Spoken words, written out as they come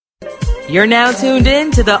You're now tuned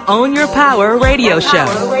in to the Own Your Power radio show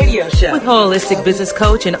with holistic business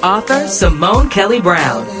coach and author Simone Kelly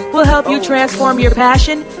Brown. We'll help you transform your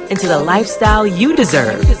passion into the lifestyle you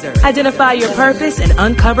deserve. Identify your purpose and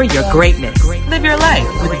uncover your greatness. Live your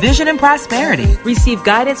life with vision and prosperity. Receive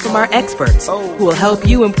guidance from our experts who will help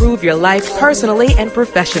you improve your life personally and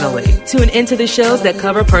professionally. Tune into the shows that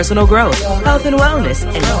cover personal growth, health and wellness,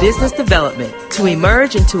 and business development to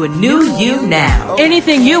emerge into a new you now.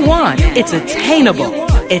 Anything you want, it's attainable.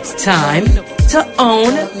 It's time to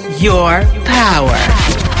own your power.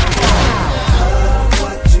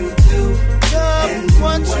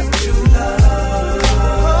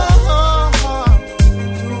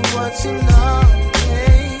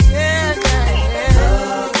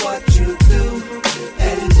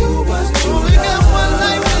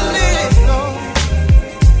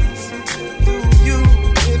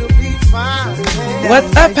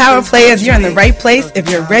 What's up, power players? You're in the right place if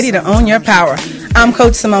you're ready to own your power. I'm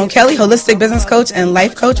Coach Simone Kelly, holistic business coach and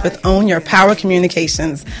life coach with Own Your Power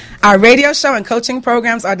Communications. Our radio show and coaching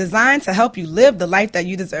programs are designed to help you live the life that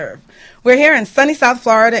you deserve. We're here in sunny South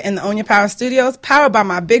Florida in the Own Your Power studios, powered by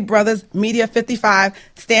my big brothers, Media 55,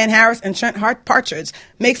 Stan Harris, and Trent Hart Partridge.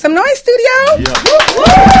 Make some noise, studio!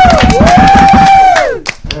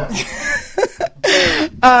 Yeah.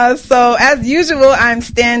 So as usual, I'm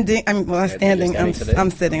sitting next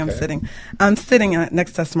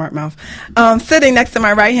to Smart Mouth. Sitting next to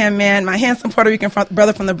my right hand man, my handsome Puerto Rican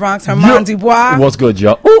brother from the Bronx, Herman Dubois. What's good,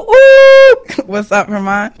 y'all? What's up,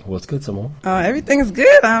 Herman? What's good, Simone? Everything's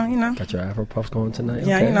good. Got your Afro puffs going tonight.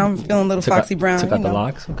 Yeah, okay. I'm feeling a little Foxy Brown. Took out the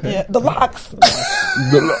locks. Okay. Yeah, the locks.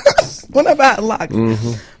 The locks. What about locks?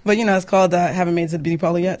 Mm-hmm. But it's called haven't made it to the beauty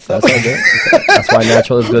parlor yet. So that's all good. That's why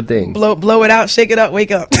natural is a good thing. Blow it out, shake it up, wake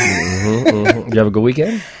up. You have a good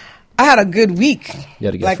weekend? I had a good week. You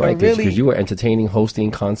had a good Friday because you were entertaining, hosting,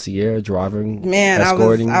 concierge, driving,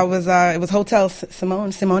 escorting. I was. It was Hotel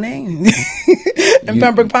Simone in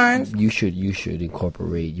Pembroke Pines. You should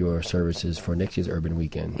incorporate your services for next year's urban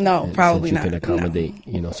weekend. No, probably not. You can accommodate,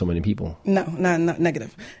 so many people. No,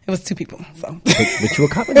 negative. It was 2 people. So, but you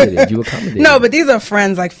accommodated. No, but these are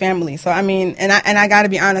friends, like family. So I mean, and I got to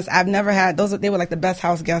be honest. I've never had those. They were like the best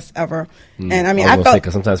house guests ever. And I mean, I felt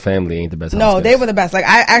because sometimes family ain't the best. No, they were the best. Like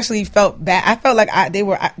I actually felt bad. I felt like I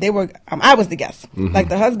was the guest. Mm-hmm. Like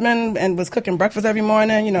the husband and was cooking breakfast every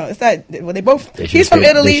morning. It's that they both. He's from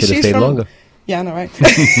Italy. She's from. Longer. Yeah, I know, right?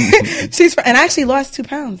 And I actually lost 2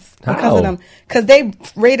 pounds because of them. Because they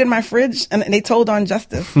raided my fridge and they told on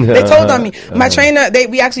Justice. They told on me. My trainer.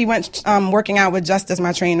 We actually went working out with Justice,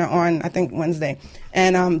 my trainer, on I think Wednesday.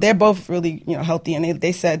 And they're both really, healthy. And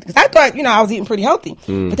they said, because I thought, I was eating pretty healthy.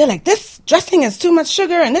 But they're like, this dressing is too much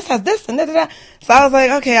sugar and this has this and da-da-da. So I was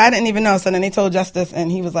like, okay, I didn't even know. So then they told Justice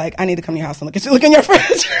and he was like, I need to come to your house and look in your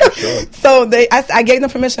fridge. Sure. So I gave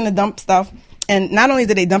them permission to dump stuff. And not only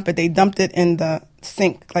did they dump it, they dumped it in the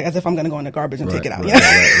sink, like as if I'm going to go in the garbage and take it out.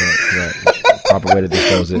 Right. Proper way to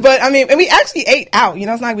dispose it. But I mean, and we actually ate out. It's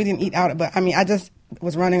not like we didn't eat out, but I mean, I just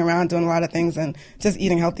was running around doing a lot of things and just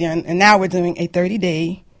eating healthier. And now we're doing a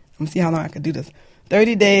 30-day. Let me see how long I could do this.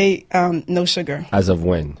 30-day no sugar. As of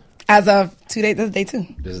when? As of 2 days. This is day 2.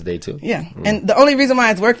 This is day 2. Yeah. And the only reason why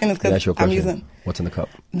it's working is because I'm using. What's in the cup?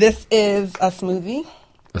 This is a smoothie.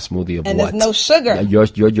 A smoothie of and what? And there's no sugar. Yeah,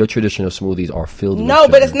 your traditional smoothies are filled with No,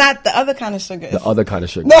 sugar. but it's not the other kind of sugar. The other kind of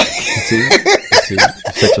sugar. No. See? You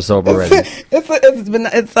set yourself already. It's what's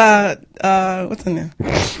in there?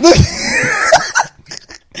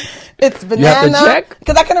 It's banana. You have to check?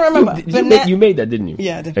 Because I couldn't remember. You made that, didn't you?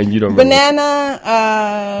 Yeah, I did. And you don't remember. Banana.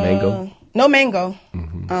 Mango? No mango.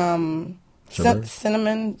 Mm-hmm.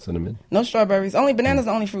 Cinnamon. No strawberries. Only banana's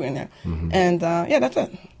the only fruit in there. Mm-hmm. And that's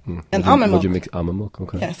it. And almond milk. Would you mix almond milk?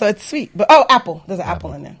 Okay. Yeah, so it's sweet. But apple. There's an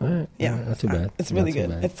apple in there. All right. Yeah, not too bad. It's really good.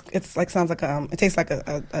 It's like sounds like it tastes like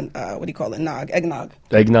a what do you call it? Eggnog.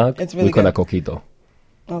 Eggnog. It's really we call good. That coquito.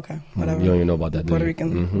 Okay, whatever. You don't even know about that, Puerto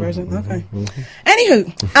Rican version. Okay.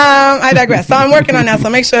 Anywho, I digress. So I'm working on that. So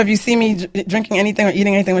make sure if you see me drinking anything or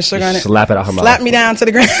eating anything with sugar on it, slap it out her mouth. Slap me down to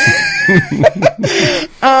the ground.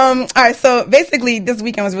 All right. So basically, this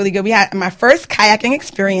weekend was really good. We had my first kayaking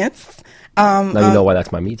experience. Now you know why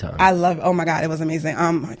that's my me time. I love it. Oh my God, it was amazing.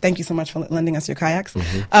 Thank you so much for lending us your kayaks.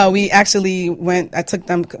 Mm-hmm. We actually went, I took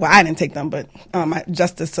them, well, I didn't take them, but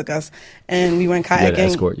Justice took us, and we went kayaking. You had an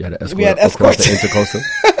escort. We had escorts. The intercoastal.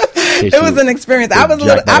 It was an experience. I was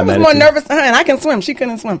more nervous than her, and I can swim. She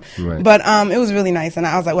couldn't swim. Right. But it was really nice, and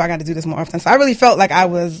I was like, well, I got to do this more often. So I really felt like I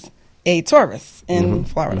was a tourist in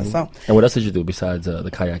Florida. So, and what else did you do besides the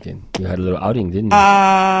kayaking? You had a little outing, didn't you?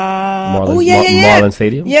 Marlin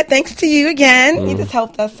Stadium. Yeah, thanks to you again. You just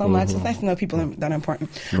helped us so much. It's nice to know people that are important.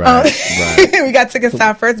 Right. We got tickets to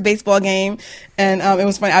our first baseball game, and it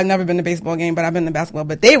was funny. I've never been to a baseball game, but I've been to basketball.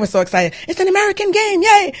 But they were so excited. It's an American game,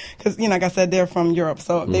 yay! Because like I said, they're from Europe,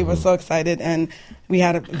 so they were so excited, and we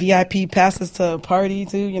had a VIP passes to a party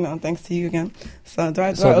too. Thanks to you again. So do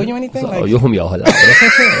I owe you anything? You owe me a whole lot. That's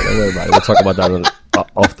okay. Don't worry about it. We'll talk about that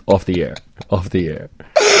off the air. Off the air.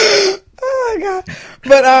 Oh my God.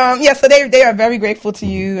 But so they are very grateful to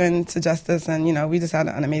you and to Justice, and we just had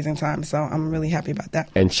an amazing time. So I'm really happy about that.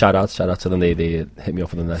 And shout out to them. They hit me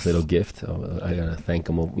up with a nice little gift. I gotta thank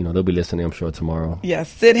them. They'll be listening, I'm sure, tomorrow. Yes,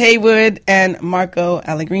 Sid Haywood and Marco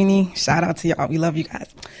Allegrini. Shout out to y'all. We love you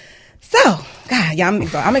guys. So, God, yeah, I'm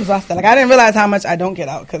exhausted. Like, I didn't realize how much I don't get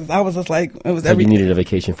out because I was just like, it was every. You needed a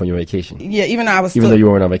vacation from your vacation. Yeah, even though you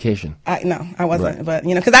weren't on vacation. No, I wasn't. Right. But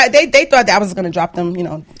because they thought that I was going to drop them,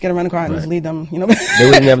 get around the car and just lead them. They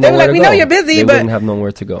wouldn't have nowhere to go. We know you're busy, but they wouldn't have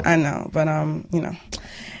nowhere to go. I know, but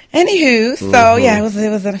Anywho, so yeah, it was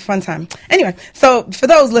a fun time. Anyway, so for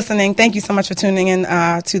those listening, thank you so much for tuning in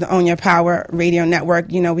to the Own Your Power Radio Network.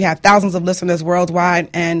 We have thousands of listeners worldwide,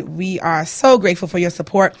 and we are so grateful for your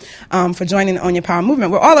support for joining the Own Your Power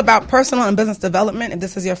movement. We're all about personal and business development. If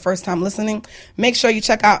this is your first time listening, make sure you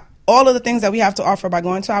check out all of the things that we have to offer by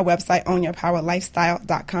going to our website,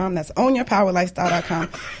 ownyourpowerlifestyle.com. That's ownyourpowerlifestyle.com.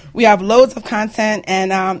 We have loads of content,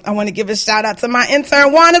 and I want to give a shout out to my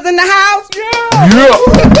intern, Juana's in the house. Yeah!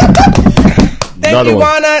 Thank you,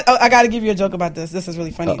 Juana. Oh, I got to give you a joke about this. This is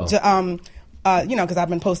really funny. Because I've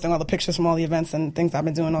been posting all the pictures from all the events and things I've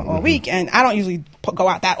been doing all week, and I don't usually go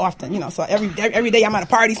out that often, so every day I'm at a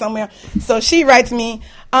party somewhere. So she writes me,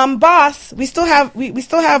 boss, we still have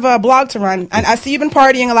a blog to run, and I see you've been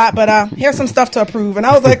partying a lot, but here's some stuff to approve. And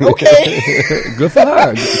I was like, okay. Good for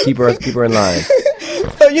her. Keep her in line.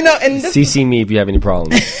 So and CC me if you have any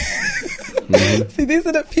problems. See, these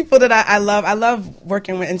are the people that I love. I love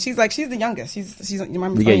working with, and she's the youngest. She's you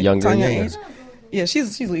remember we get younger and younger. Age? Yeah,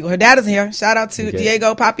 she's legal. Her dad is here. Shout out to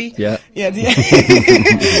Diego Papi. Yeah, Diego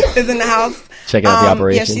is in the house. Checking out the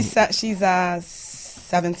operation. Yeah, she's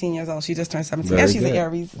 17 years old. She just turned 17. And she's an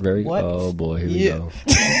Aries. Very good. Oh boy, here we go.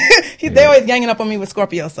 They always ganging up on me with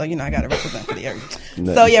Scorpio, so I got to represent for the Aries.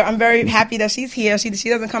 Nice. So yeah, I'm very happy that she's here. She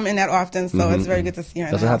doesn't come in that often, so it's very good to see her.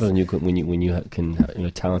 That's what happens when you're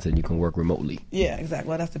talented. You can work remotely. Yeah, exactly.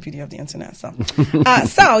 Well, that's the beauty of the internet. So,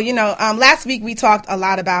 last week we talked a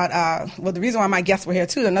lot about. The reason why my guests were here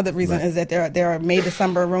too. Another reason is that they're a May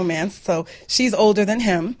December romance. So she's older than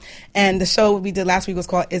him, and the show we did last week was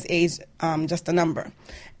called "Is Age Just a Number?"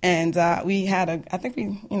 And we had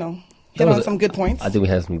hit on some good points. I think we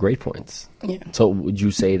had some great points. Yeah. So would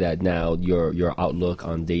you say that now your outlook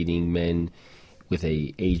on dating men with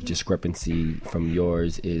a age discrepancy from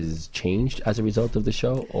yours is changed as a result of the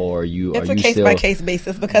show, or it's a case by case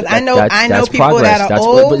basis? Because I know people progress. That are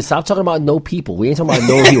old. But stop talking about no people. We ain't talking about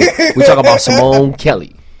no people. We're talking about Simone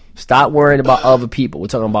Kelly. Stop worrying about other people. We're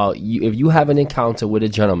talking about you. If you have an encounter with a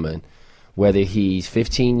gentleman, whether he's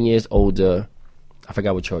 15 years older. I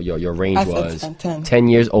forgot what your range was. 10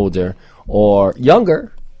 years older or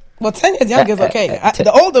younger. Well, 10 years younger is okay.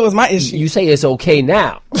 The older was my issue. You say it's okay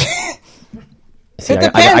now. See,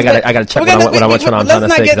 I got to check what I'm trying to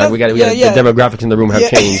say. Because the demographics in the room have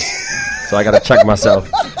changed. So I got to check myself.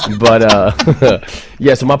 But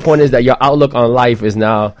so my point is that your outlook on life is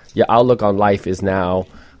now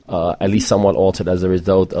at least somewhat altered as a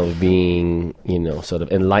result of being, sort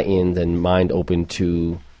of enlightened and mind open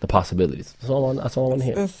to the possibilities. That's all I want to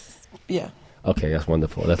hear. Yeah. Okay, that's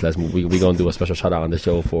wonderful. Let's move. We're going to do a special shout out on the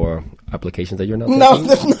show for applications that you're not taking? No,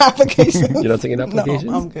 there's no applications. You're not taking applications?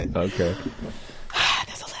 No, I'm good. Okay.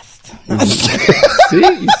 There's a list.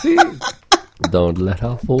 You see? Don't let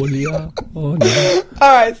her fool you. Oh, no.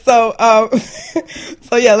 All right, so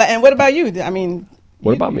and what about you? I mean...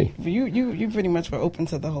 What about me? You pretty much were open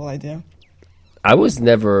to the whole idea. I was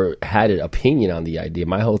never had an opinion on the idea.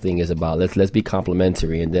 My whole thing is about let's be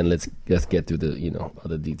complimentary, and then let's get through the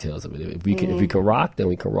other details of it. If we can rock, then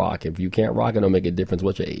we can rock. If you can't rock, it don't make a difference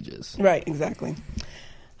what your age is. Right, exactly.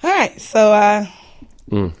 All right, so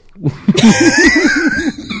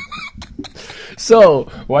So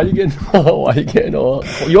why you getting all?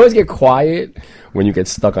 You always get quiet when you get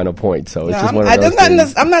stuck on a point. So it's just one of those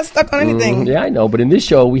things. I'm not stuck on anything. Yeah, I know. But in this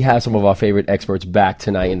show, we have some of our favorite experts back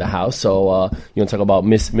tonight in the house. So you want to talk about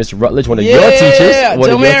Miss Rutledge, one of your teachers.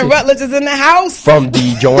 Johane Rutledge is in the house. From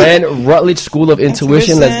the Johane Rutledge School of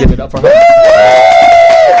Intuition. Let's give it up for her.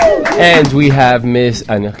 And we have Miss,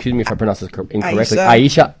 excuse me if I pronounce this incorrectly,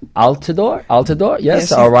 Aisha Altador.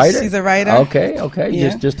 Yes, a writer. She's a writer. Okay.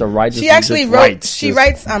 Yeah. Just a writer. She actually wrote. She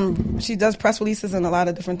writes. She does press releases and a lot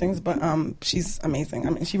of different things. But she's amazing. I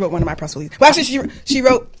mean, she wrote one of my press releases. Well, actually, she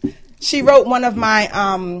wrote one of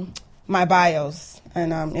my my bios.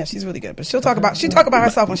 And she's really good. But she'll talk about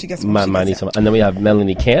herself when she gets and then we have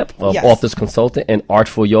Melanie Camp, author's consultant and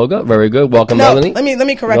Artful Yoga. Very good. Welcome, Melanie. Let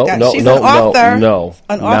me correct that. She's an author.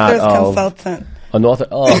 An author's consultant. An author.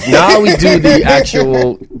 Oh, now we do the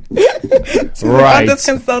actual. She's an author's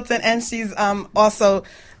consultant, and she's also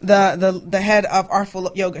the head of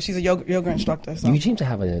Artful Yoga. She's a yoga instructor. So. You seem to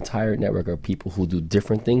have an entire network of people who do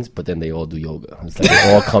different things, but then they all do yoga. It's like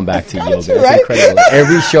they all come back to yoga. That's right? Incredible. Like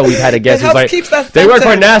every show we've had a guest who's like, they work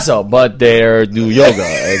for NASA, but they do yoga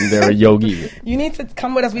and they're a yogi. You need to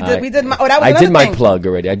come with us. We did. I did my plug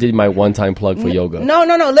already. I did my one-time plug for yoga. No.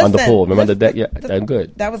 Listen, on the pool. Remember the deck? Yeah, I'm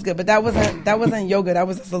good. That was good, but that wasn't yoga. That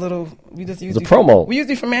was just a little. We just used the promo. We used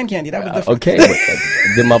you for man candy. That was different. Okay,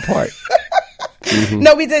 I did my part. Mm-hmm.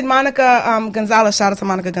 No, we did Monica Gonzalez. Shout out to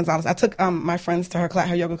Monica Gonzalez. I took my friends to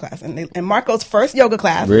her yoga class, and Marco's first yoga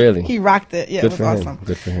class. Really, he rocked it. Yeah, good, it was awesome.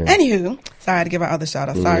 Good for him. Anywho, sorry, I had to give our other shout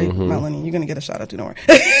out. Sorry, Melanie, you're gonna get a shout out too. Don't worry.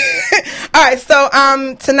 All right, so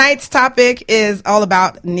tonight's topic is all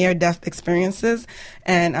about near-death experiences,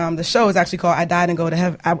 and the show is actually called "I Died and Go to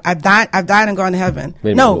Heaven." I've died and gone to heaven.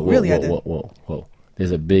 I did. Whoa!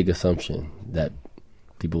 There's a big assumption that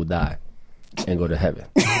people die and go to heaven.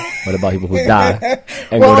 What about people who die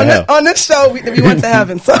and go to hell? On this show, we went to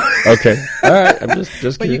heaven. So okay, all right. I'm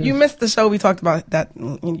just. But you missed the show. We talked about that.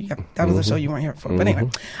 That was a show you weren't here for. But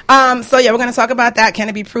anyway, so yeah, we're going to talk about that. Can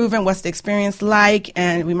it be proven? What's the experience like?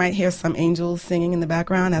 And we might hear some angels singing in the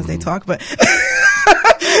background as they talk. But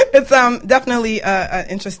it's definitely an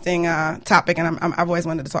interesting topic, and I've always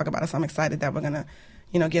wanted to talk about it. So I'm excited that we're going to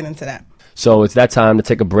get into that. So it's that time to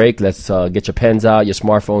take a break. Let's get your pens out, your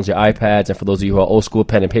smartphones, your iPads. And for those of you who are old school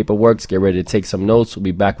pen and paper works, get ready to take some notes. We'll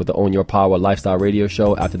be back with the Own Your Power Lifestyle Radio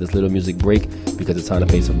Show after this little music break because it's time to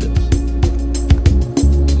pay some bills.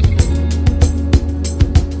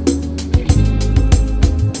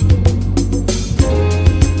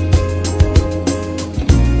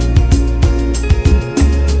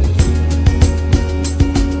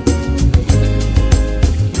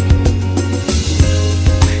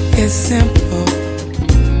 It's simple,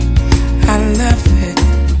 I love it,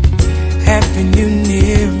 having you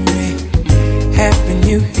near me, having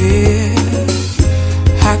you here,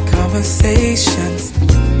 hot conversations,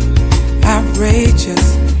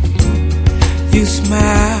 outrageous, you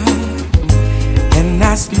smile, and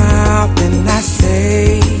I smile, and I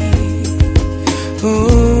say,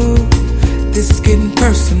 oh, this is getting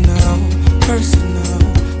personal,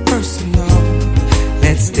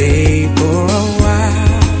 let's stay for a while.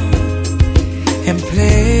 And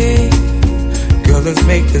play, girl, let's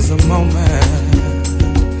make this a moment.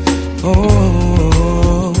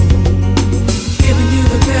 Oh, giving you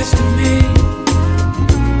the best of me,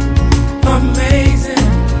 amazing.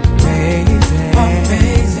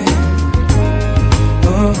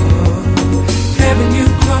 Oh, having you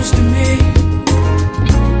close to me,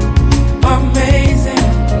 amazing,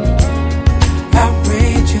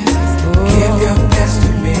 outrageous. Give your best to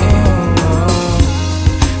me.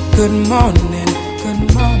 Good morning.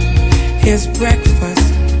 Here's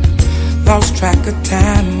breakfast. Lost track of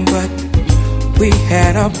time, but we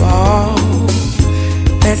had a ball.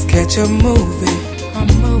 Let's catch a movie.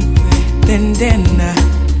 Then dinner.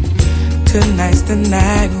 Tonight's the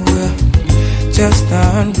night we'll just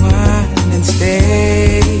unwind and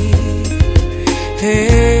stay.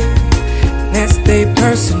 Hey, let's stay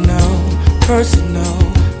personal.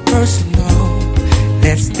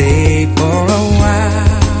 Let's stay for a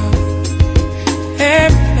while.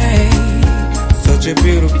 Such a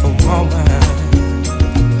beautiful moment.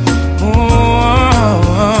 Oh,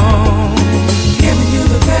 giving you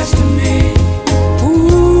the best of me.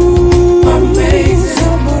 Ooh, amazing,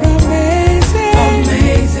 somewhat amazing.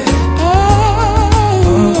 Oh,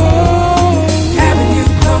 having you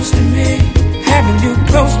close to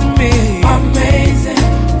me, amazing,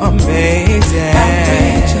 outrageous.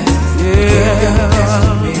 Yeah,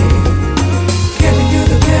 giving you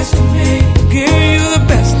the best of me, giving you the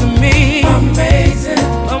best of me. Amazing.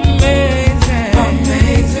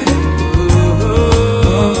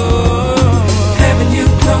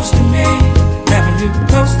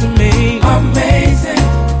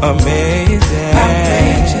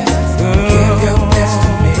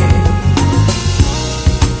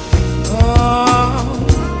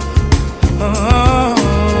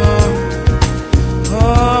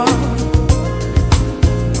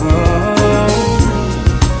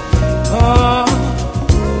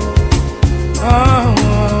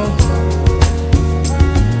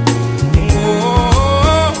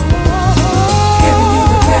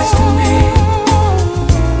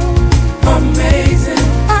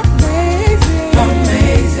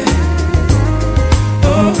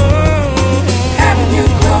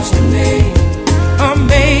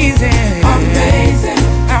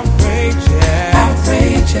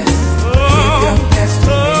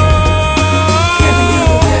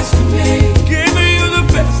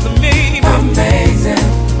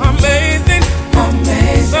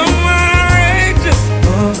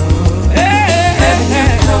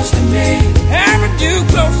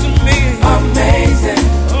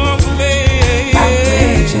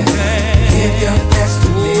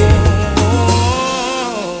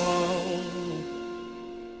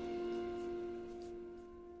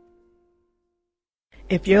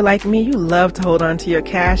 If you're like me, you love to hold on to your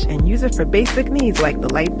cash and use it for basic needs like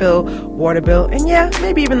the light bill, water bill, and yeah,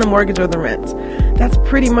 maybe even the mortgage or the rent. That's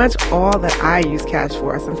pretty much all that I use cash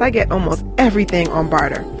for, since I get almost everything on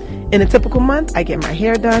barter. In a typical month, I get my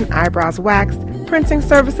hair done, eyebrows waxed, printing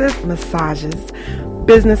services, massages,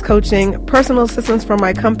 business coaching, personal assistance from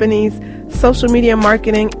my companies, social media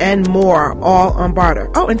marketing, and more, all on barter.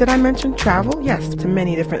 Oh, and did I mention travel? Yes, to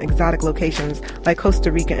many different exotic locations like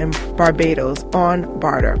Costa Rica and Barbados on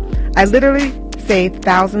barter. I literally save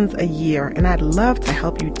thousands a year, and I'd love to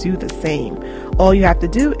help you do the same. All you have to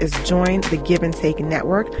do is join the Give and Take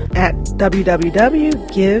Network at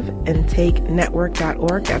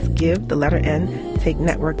www.giveandtakenetwork.org. That's give, the letter N,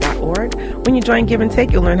 takenetwork.org. When you join Give and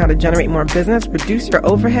Take, you'll learn how to generate more business, reduce your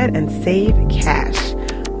overhead, and save cash.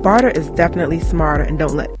 Barter is definitely smarter, and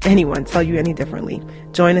don't let anyone tell you any differently.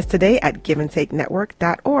 Join us today at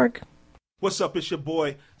giveandtakenetwork.org. What's up? It's your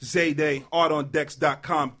boy, Zayday,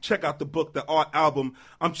 artondex.com. Check out the book, the art album.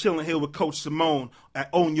 I'm chilling here with Coach Simone at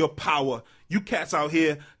Own Your Power. You cats out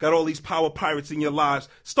here got all these power pirates in your lives.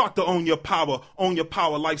 Start to own your power.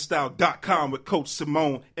 OwnYourPowerLifestyle.com with Coach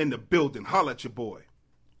Simone in the building. Holla at your boy.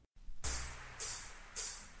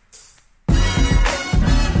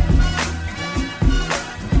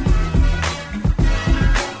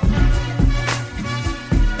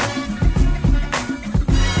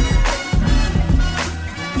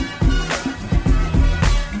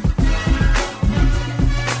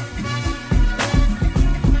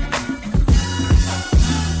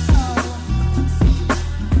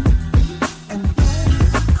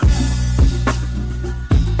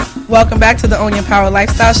 Welcome back to the Own Your Power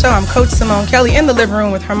Lifestyle Show. I'm Coach Simone Kelly in the living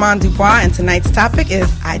room with Herman Dubois, and tonight's topic is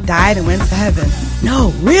I died and went to heaven.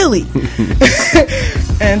 No, really?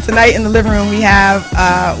 And tonight in the living room we have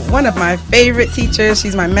one of my favorite teachers.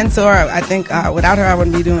 She's my mentor. I think without her I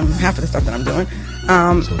wouldn't be doing half of the stuff that I'm doing.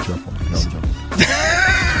 So it's your fault.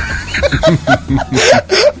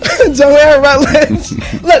 Johane Rutledge.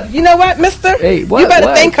 Look, you know what, mister? Hey, what? You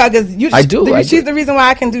better thank her because I do. She's the reason why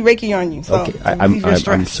I can do Reiki on you. So okay, I'm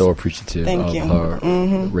so appreciative of her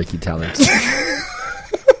Reiki talents.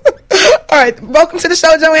 All right, welcome to the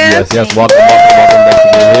show, Johane. Yes, welcome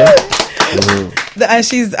back to being here.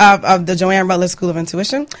 She's of the Johane Rutledge School of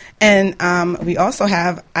Intuition, and we also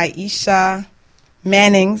have Aisha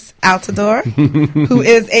Mannings Altador, who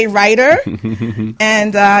is a writer,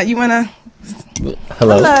 and you want to...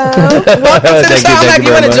 Hello. Welcome to the show.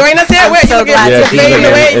 You want to join us here? I'm so glad to be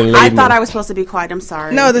here. I thought I was supposed to be quiet. I'm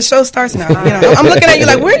sorry. No, the show starts now. I'm looking at you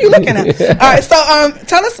like, where are you looking at? All right, so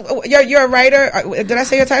tell us, you're a writer. Did I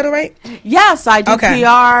say your title right? Yes, I do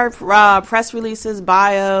PR, press releases,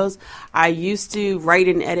 bios. I used to write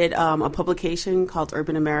and edit a publication called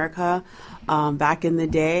Urban America back in the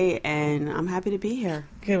day, and I'm happy to be here.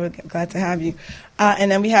 Okay, we're glad to have you.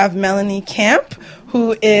 And then we have Melanie Camp,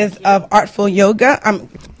 who is of Artful Yoga.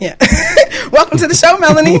 Welcome to the show,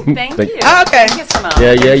 Melanie. Thank you. Okay. Thank you, Simone.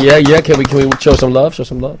 Yeah. Can we show some love?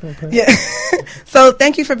 Okay. Yeah. So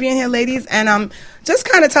thank you for being here, ladies. And just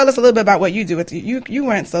kind of tell us a little bit about what you do. You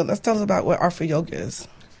went, so let's tell us about what Artful Yoga is.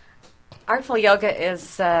 Artful Yoga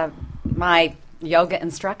is my yoga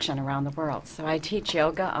instruction around the world. So I teach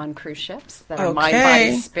yoga on cruise ships that are mind,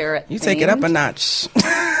 body, spirit You take it up a notch.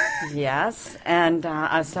 Yes. And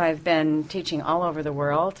so I've been teaching all over the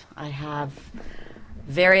world. I have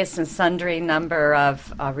various and sundry number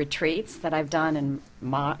of retreats that I've done in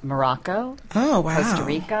Morocco, Costa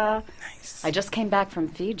Rica. Nice. I just came back from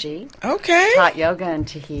Fiji. Okay. Taught yoga in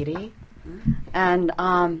Tahiti. And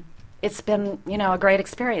it's been, a great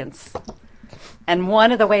experience. And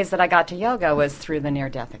one of the ways that I got to yoga was through the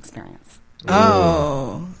near-death experience.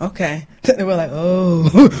 Oh, okay. They were like,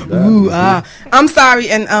 I'm sorry,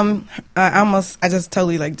 and I just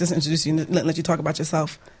totally just introduced you and let you talk about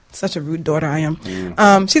yourself. Such a rude daughter I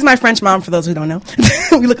am. She's my French mom, for those who don't know.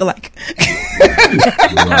 We look alike.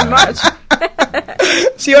 Not much.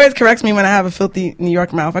 She always corrects me when I have a filthy New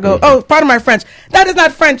York mouth. I go, pardon my French. That is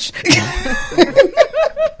not French.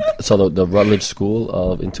 So the Rutledge School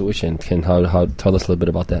of Intuition, how tell us a little bit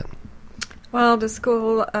about that? Well, the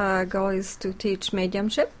school goal is to teach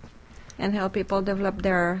mediumship and help people develop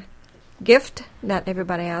their gift that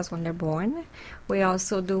everybody has when they're born. We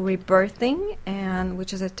also do rebirthing,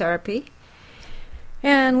 which is a therapy.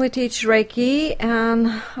 And we teach Reiki,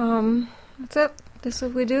 and that's it. This is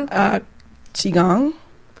what we do. Qigong?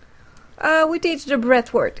 We teach the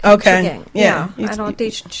breath work. Okay. Qigong. Yeah. I don't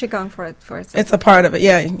teach Qigong for it. It's a part of it.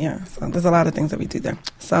 Yeah. So there's a lot of things that we do there.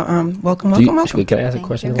 So welcome. Can I ask a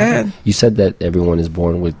question? Go ahead. You said that everyone is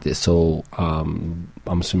born with this, so I'm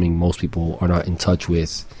assuming most people are not in touch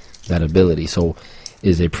with that ability. So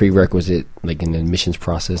is a prerequisite, like in the admissions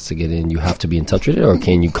process to get in, you have to be in touch with it, or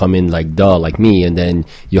can you come in like me, and then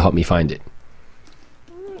you help me find it?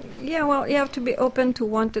 Yeah, well, you have to be open to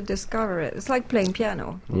want to discover it. It's like playing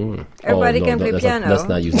piano. Everybody can play piano. Let's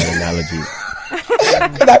not use that analogy.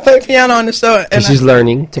 Because I play piano on the show. And she's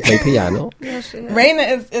learning to play piano. Yes, she is.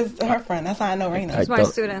 Raina is her friend. That's how I know Raina. She's my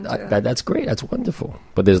student, too. That's great. That's wonderful.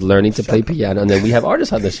 But there's learning to play piano, and then we have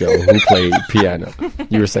artists on the show who play piano.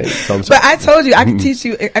 You were saying. So but I told you I can teach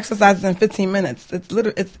you exercises in 15 minutes.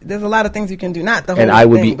 There's a lot of things you can do. Not the whole thing. And I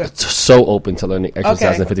would be so open to learning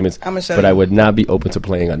exercises in 15 minutes. I'm gonna show but you. I would not be open to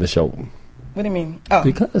playing on the show. What do you mean? Oh,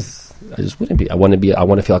 because I just wouldn't be. I want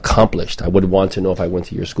to feel accomplished. I would want to know if I went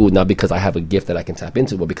to your school, not because I have a gift that I can tap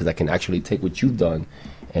into, but because I can actually take what you've done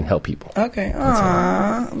and help people. Okay.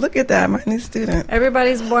 Aww, look at that, my new student.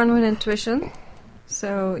 Everybody's born with intuition,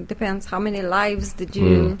 so it depends how many lives did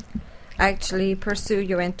you actually pursue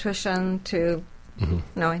your intuition to.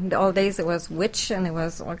 No, in the old days it was witch and it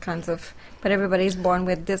was all kinds of. But everybody's born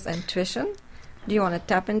with this intuition. Do you want to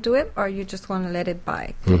tap into it, or you just want to let it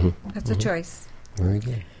by? That's a choice. Very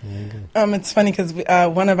good. Very good. It's funny because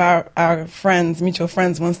one of our friends, mutual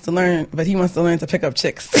friends, wants to learn, but he wants to learn to pick up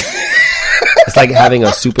chicks. It's like having a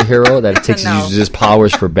superhero that takes uses his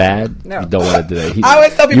powers for bad. No. You don't want to do that. I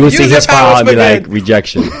always tell people, you would see his power and be like, good.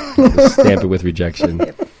 rejection. Stamp it with rejection.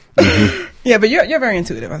 Yeah, but you're very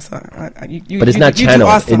intuitive. I saw. But it's not channeled.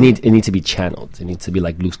 Awesome. It needs to be channeled. It needs to be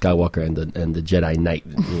like Luke Skywalker and the Jedi Knight.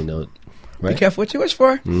 You know. Right? Be careful what you wish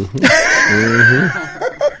for.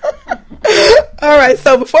 All right,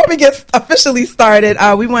 so before we get officially started,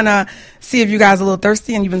 we want to see if you guys are a little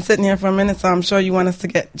thirsty, and you've been sitting here for a minute, so I'm sure you want us to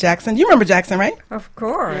get Jackson. You remember Jackson, right? Of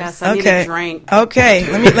course. Yes, I need a drink.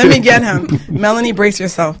 Okay, let me get him. Melanie, brace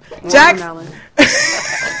yourself. Jackson!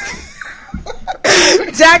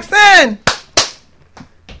 Jackson!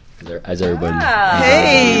 As everybody.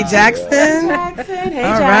 Hey, Jackson.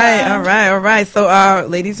 Hey, all right. So,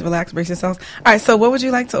 ladies, relax, brace yourselves. All right, so what would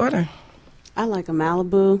you like to order? I like a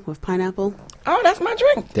Malibu with pineapple. Oh, that's my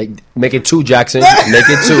drink. Make it 2, Jackson. Make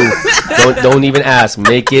it 2. Don't even ask.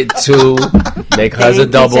 Make it 2. Make hers a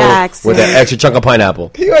double with an extra chunk of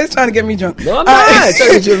pineapple. You always trying to get me drunk. No, I'm not.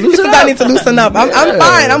 I need to loosen up. I'm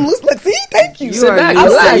fine. I'm loose. See, thank you.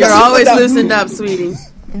 You're always loosened up, sweetie.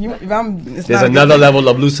 There's another level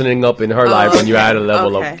of loosening up in her life when you add a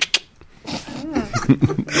level of.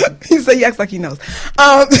 He said he acts like he knows.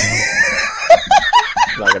 I'm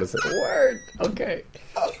not gonna say a word. Okay.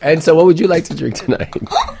 And so, what would you like to drink tonight?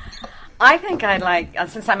 I think I'd like,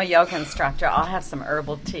 since I'm a yoga instructor, I'll have some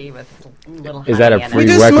herbal tea with little honey. Is that a in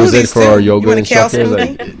prerequisite for our yoga instructors?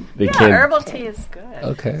 Herbal tea is good.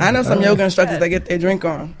 Okay. I know some yoga instructors that get their drink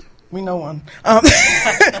on. We know one. But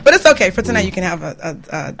it's okay. For tonight, you can have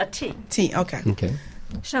a tea. Tea, okay. Okay.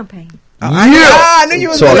 Champagne. I knew you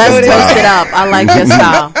was going to Let's toast it up. I like your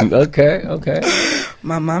style. Okay.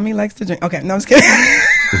 My mommy likes to drink. Okay, no, I'm just kidding.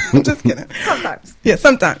 I'm just kidding. Sometimes. Yeah,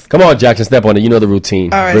 sometimes. Come on, Jackson, step on it. You know the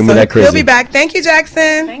routine. All right, Bring me that crazy. He'll be back. Thank you,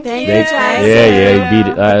 Jackson. Thank you, Jackson. Yeah, you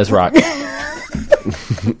beat it. Let's rock.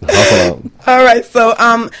 All right,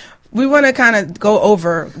 so we want to kind of go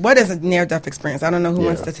over what is a near-death experience. I don't know who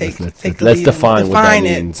wants to take the lead. Let's define what that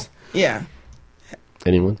means. Yeah.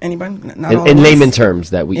 Anyone? Anybody? In layman terms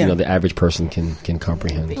that the average person can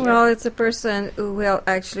comprehend. Well, it's a person who will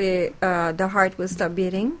actually the heart will stop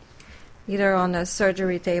beating, either on a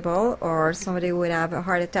surgery table, or somebody would have a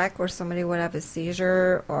heart attack, or somebody would have a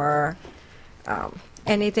seizure, or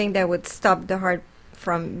anything that would stop the heart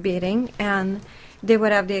from beating, and they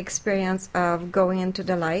would have the experience of going into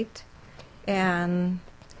the light, and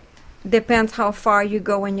depends how far you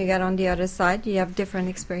go when you get on the other side. You have different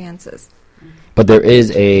experiences. But there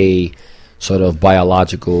is a sort of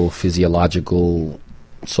biological, physiological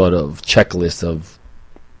sort of checklist of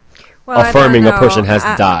affirming a person has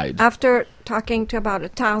died. After talking to about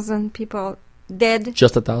 1,000 people dead.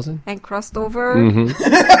 Just 1,000? And crossed over.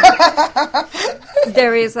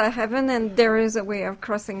 There is a heaven and there is a way of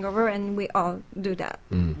crossing over, and we all do that.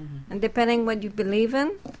 And depending what you believe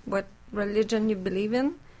in, what religion you believe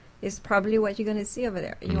in, is probably what you're going to see over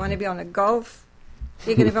there. You want to be on a Gulf,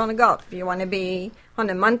 you're going to be on a Gulf. You want to be on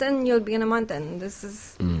a mountain, you'll be in a mountain. This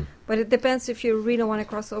is, but it depends if you really want to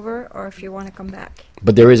cross over or if you want to come back.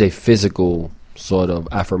 But there is a physical sort of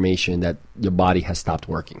affirmation that your body has stopped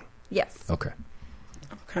working. Yes. Okay.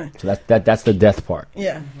 Okay. So that's the death part.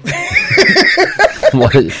 Yeah. Or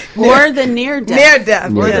the near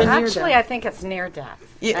death. Near death. Actually, I think it's near death.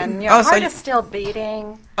 Yeah. And your heart is still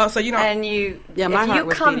beating. Oh, so you know. And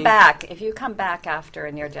if you come back after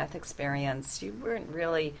a near death experience, you weren't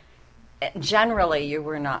really generally you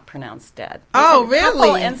were not pronounced dead. Oh,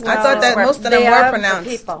 really? I thought that most of them were pronounced.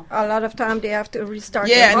 People. A lot of time they have to restart.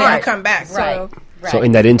 Yeah, and then you come back. Right. So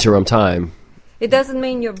in that interim time, it doesn't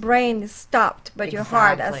mean your brain is stopped, but your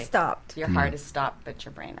heart has stopped. Your heart is stopped, but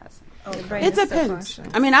your brain hasn't. It depends.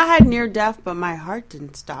 I mean, I had near death, but my heart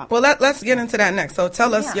didn't stop. Well, let's get into that next. So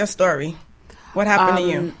tell us your story. What happened to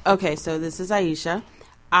you? Okay, so this is Aisha.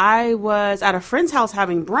 I was at a friend's house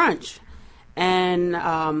having brunch,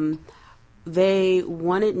 and they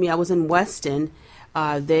wanted me. I was in Weston.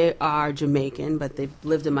 They are Jamaican, but they've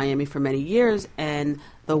lived in Miami for many years. And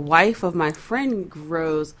the wife of my friend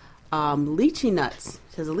grows lychee nuts.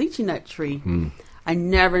 She has a lychee nut tree. I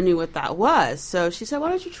never knew what that was. So she said, why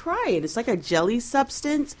don't you try it? It's like a jelly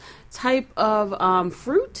substance type of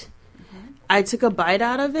fruit. I took a bite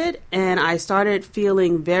out of it, and I started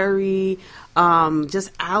feeling very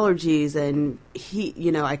just allergies and heat.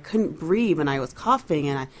 You know, I couldn't breathe, and I was coughing,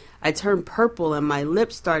 and I turned purple, and my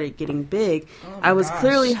lips started getting big. I was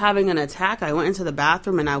clearly having an attack. I went into the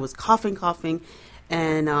bathroom, and I was coughing.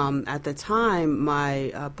 And at the time,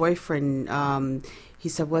 my boyfriend, he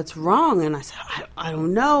said, what's wrong? And I said, I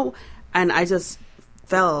don't know. And I just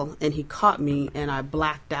fell, and he caught me, and I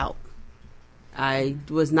blacked out. I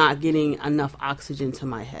was not getting enough oxygen to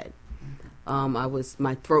my head.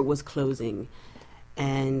 My throat was closing.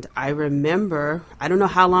 And I remember, I don't know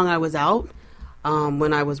how long I was out.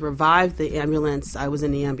 When I was revived, I was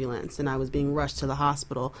in the ambulance, and I was being rushed to the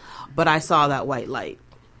hospital. But I saw that white light,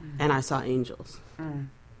 and I saw angels.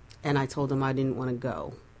 And I told them I didn't want to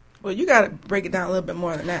go. Well, you got to break it down a little bit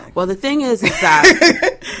more than that. Well, the thing is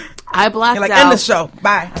that I blacked out. End the show.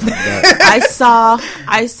 Bye.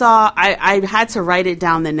 I had to write it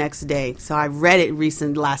down the next day. So I read it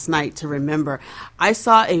last night to remember. I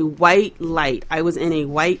saw a white light. I was in a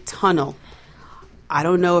white tunnel. I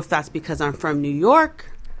don't know if that's because I'm from New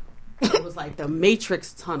York. It was like the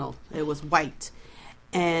Matrix tunnel. It was white.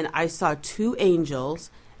 And I saw two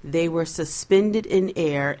angels. They were suspended in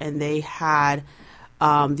air, and they had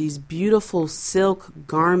these beautiful silk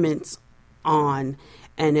garments on,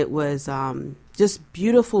 and it was just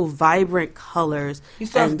beautiful, vibrant colors.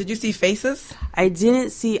 Did you see faces? I didn't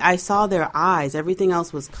see. I saw their eyes. Everything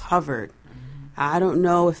else was covered. I don't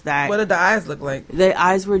know if that. What did the eyes look like? The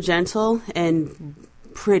eyes were gentle and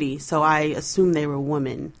pretty, so I assumed they were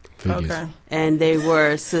women. Okay. And they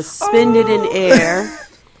were suspended in air,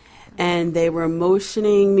 and they were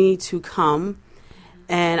motioning me to come.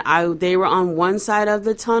 And they were on one side of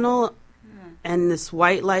the tunnel, and this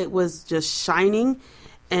white light was just shining.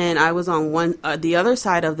 And I was on the other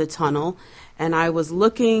side of the tunnel, and I was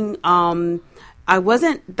looking. I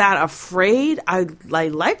wasn't that afraid. I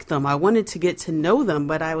liked them. I wanted to get to know them,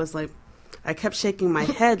 but I was like, I kept shaking my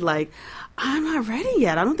head like, I'm not ready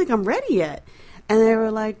yet. I don't think I'm ready yet. And they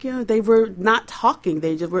were like, they were not talking.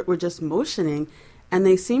 They just were just motioning, and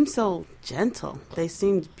they seemed so gentle. They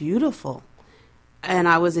seemed beautiful. And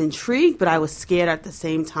I was intrigued, but I was scared at the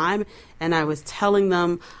same time. And I was telling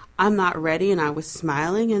them, I'm not ready. And I was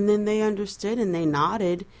smiling. And then they understood, and they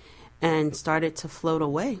nodded and started to float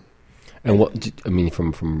away. And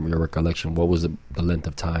from your recollection, what was the length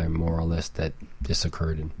of time, more or less, that this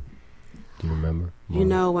occurred in? Do you remember?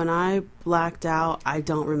 When I blacked out, I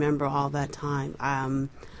don't remember all that time.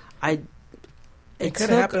 It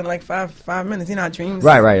could have happened in like five minutes. You know, dreams.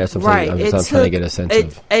 Right. That's what I'm saying. I'm trying to get a sense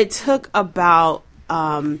of. It took about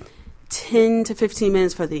 10 to 15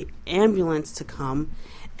 minutes for the ambulance to come,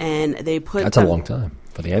 and they put. That's a long time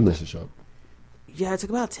for the ambulance to show up. Yeah, it took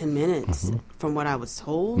about 10 minutes from what I was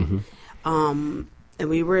told. And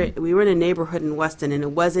we were in a neighborhood in Weston, and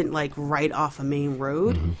it wasn't like right off a main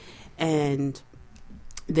road. And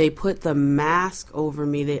they put the mask over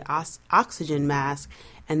me, the oxygen mask,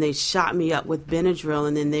 and they shot me up with Benadryl,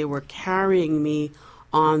 and then they were carrying me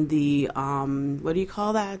on the, what do you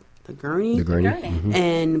call that? The gurney? The gurney.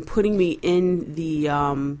 And putting me in the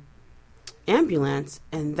ambulance.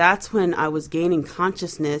 And that's when I was gaining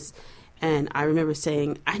consciousness. And I remember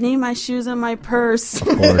saying, I need my shoes and my purse. Of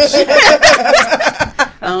course. They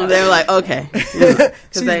were like, okay.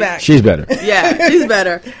 She's back. She's better. Yeah, she's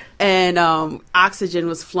better. And oxygen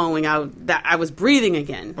was flowing out. That I was breathing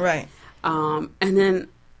again. Right. And then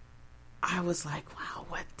I was like, wow,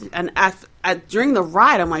 what? And during the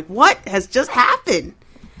ride, I'm like, what has just happened?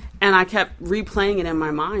 And I kept replaying it in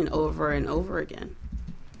my mind over and over again.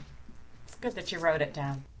 It's good that you wrote it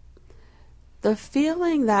down. The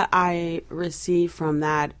feeling that I received from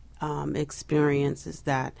that experience is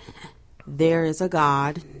that there is a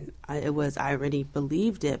God. I already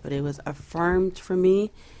believed it, but it was affirmed for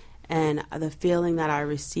me. And the feeling that I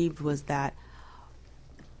received was that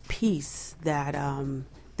peace, that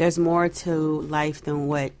there's more to life than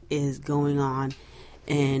what is going on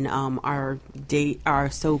in our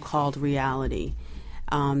so-called reality.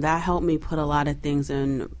 That helped me put a lot of things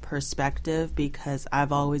in perspective, because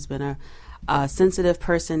I've always been a sensitive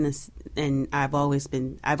person, and I've always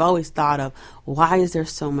thought of, why is there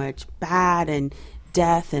so much bad and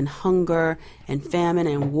death and hunger and famine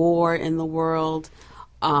and war in the world?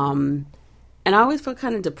 And I always felt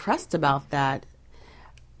kind of depressed about that.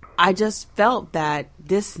 I just felt that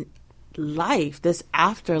this life, this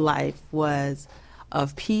afterlife, was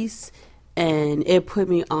of peace, and it put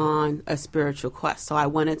me on a spiritual quest. So I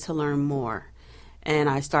wanted to learn more. And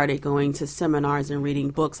I started going to seminars and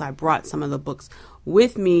reading books. I brought some of the books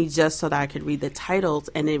with me just so that I could read the titles,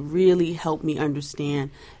 and it really helped me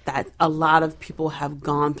understand that a lot of people have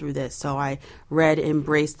gone through this. So I read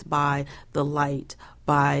Embraced by the Light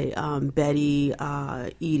by Betty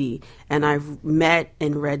Eady, and I've met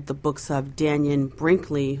and read the books of Daniel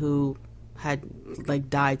Brinkley, who had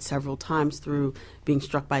died several times through being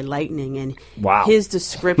struck by lightning, and his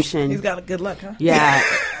description. He's got a good luck, huh? Yeah,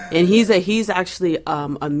 and he's actually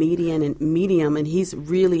a medium, and he's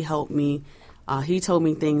really helped me. He told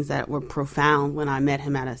me things that were profound when I met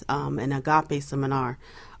him at an Agape seminar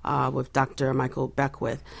with Dr. Michael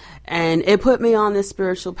Beckwith, and it put me on this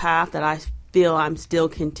spiritual path that I feel I'm still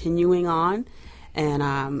continuing on, and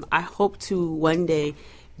I hope to one day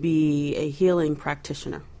be a healing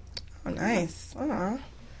practitioner. Oh, nice.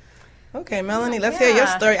 Okay, Melanie, let's hear your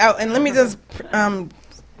story out. And let me just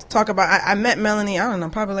talk about, I met Melanie, I don't know,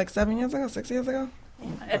 probably like 6 years ago?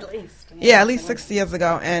 At least. Yeah, at least 6 years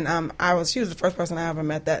ago. And she was the first person I ever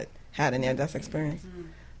met that had a near-death experience.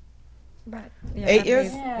 But, 8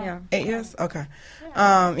 years? Yeah. 8 years? Okay.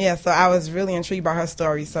 Yeah, so I was really intrigued by her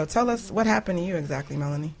story. So tell us what happened to you exactly,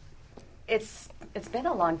 Melanie. It's been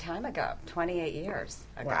a long time ago, 28 years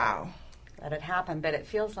ago. Wow. That it happened, but it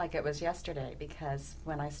feels like it was yesterday, because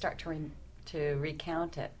when I start to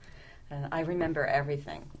recount it, and I remember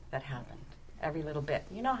everything that happened, every little bit.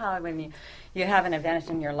 You know how when you have an event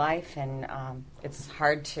in your life, and it's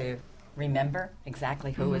hard to remember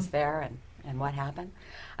exactly who was there and what happened?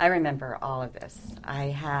 I remember all of this.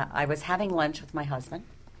 I was having lunch with my husband,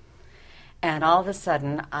 and all of a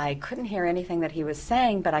sudden I couldn't hear anything that he was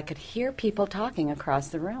saying, but I could hear people talking across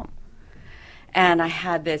the room. And I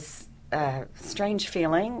had this strange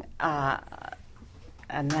feeling,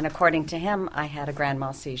 and then according to him, I had a grand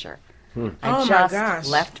mal seizure. I just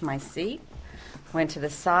left my seat, went to the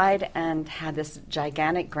side, and had this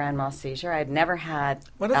gigantic grand mal seizure. I had never had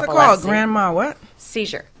What is epilepsy. it called? Grand mal what?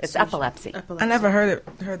 Seizure. It's epilepsy. I never heard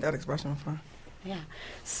that expression before. Yeah.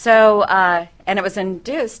 So, and it was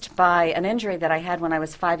induced by an injury that I had when I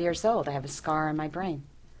was 5 years old. I have a scar on my brain.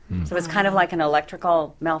 So it was kind of like an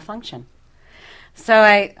electrical malfunction. So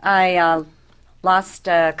I lost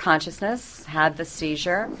consciousness, had the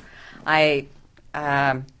seizure.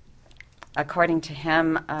 According to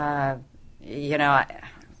him, there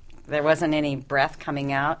wasn't any breath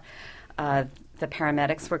coming out. The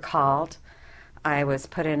paramedics were called. I was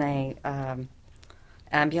put in a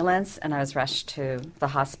ambulance, and I was rushed to the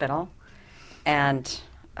hospital. And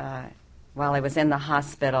while I was in the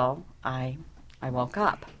hospital, I woke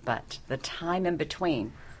up. But the time in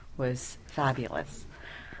between was fabulous.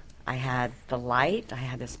 I had the light. I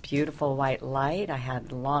had this beautiful white light. I had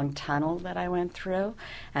the long tunnel that I went through.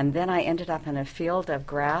 And then I ended up in a field of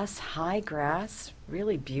grass, high grass,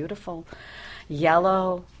 really beautiful,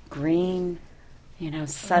 yellow, green,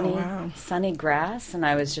 sunny grass. And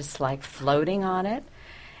I was just like floating on it.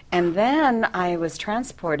 And then I was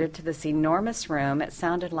transported to this enormous room. It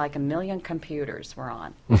sounded like 1 million computers were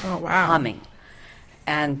on, humming.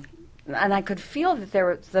 And I could feel that there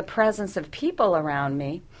was the presence of people around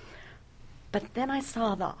me. But then I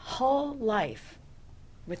saw the whole life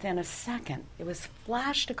within a second. It was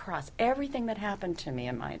flashed across everything that happened to me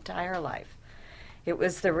in my entire life. It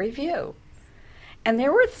was the review. And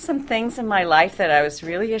there were some things in my life that I was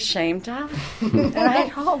really ashamed of. And I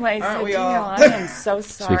told myself, I am so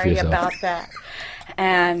sorry about that.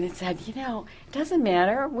 And it said, it doesn't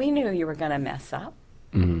matter. We knew you were going to mess up.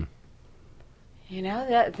 Mm-hmm.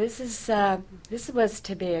 That this was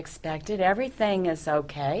to be expected. Everything is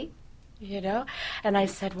okay, And I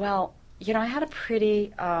said, well, I had a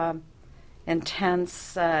pretty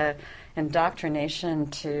intense indoctrination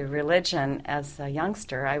to religion as a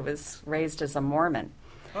youngster. I was raised as a Mormon.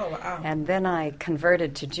 Oh, wow. And then I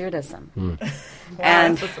converted to Judaism.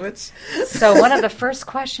 And so one of the first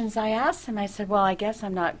questions I asked him, I said, well, I guess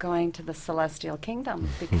I'm not going to the celestial kingdom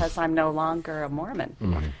because I'm no longer a Mormon.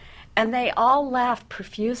 And they all laughed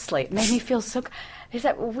profusely. It made me feel so good. They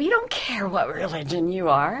said, we don't care what religion you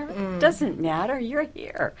are. It doesn't matter. You're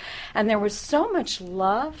here. And there was so much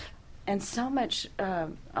love and so much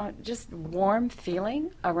just warm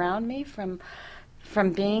feeling around me from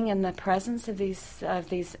being in the presence of these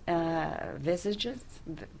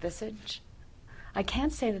visage. I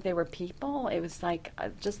can't say that they were people. It was like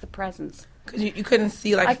just the presence. You couldn't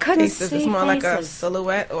see like I couldn't faces. see It's more faces. like a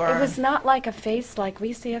silhouette, or it was not like a face like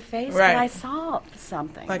we see a face, Right. but I saw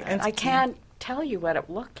something. Like I entity. can't tell you what it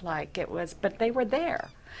looked like. It was, but they were there,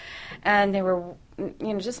 and they were,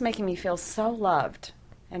 just making me feel so loved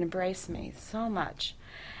and embraced me so much,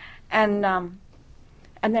 and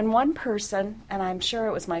then one person, and I'm sure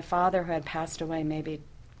it was my father who had passed away maybe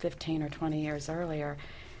 15 or 20 years earlier,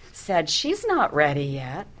 said, she's not ready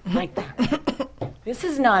yet, like that. This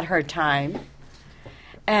is not her time.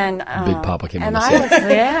 And Big Papa came in and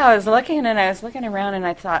I was looking around, and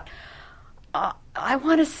I thought, I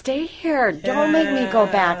want to stay here. Don't make me go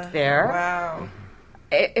back there. Wow.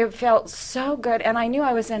 It felt so good, and I knew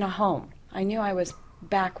I was in a home. I knew I was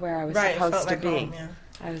back where I was supposed to be. Home, yeah.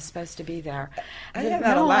 I was supposed to be there. I hear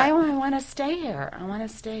that a lot. I want to stay here. I want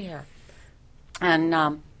to stay here.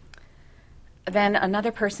 And then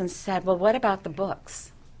another person said, well, what about the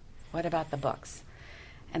books? What about the books?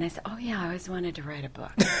 And I said, oh, yeah, I always wanted to write a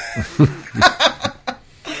book.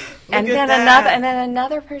 and then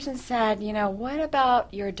another person said, what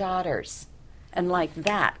about your daughters? And like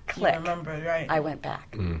that, click. You remember, right. I went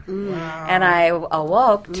back. Wow. And I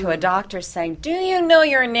awoke to a doctor saying, do you know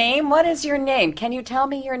your name? What is your name? Can you tell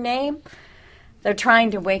me your name? They're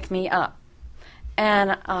trying to wake me up.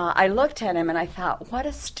 And I looked at him and I thought, what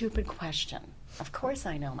a stupid question. Of course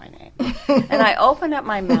I know my name. And I opened up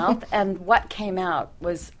my mouth, and what came out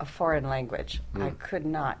was a foreign language. I could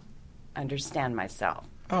not understand myself.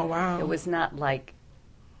 Oh, wow. It was not like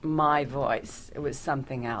my voice. It was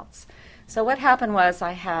something else. So what happened was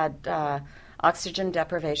I had oxygen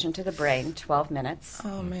deprivation to the brain, 12 minutes.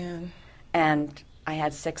 Oh, man. And I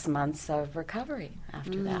had 6 months of recovery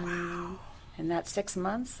after that. Wow. In that 6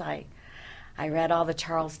 months, I read all the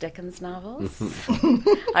Charles Dickens novels.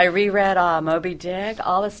 I reread Moby Dick,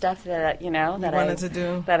 all the stuff that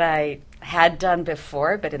that I had done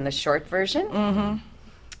before, but in the short version. Mm-hmm.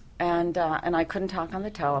 And I couldn't talk on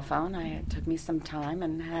the telephone. It took me some time,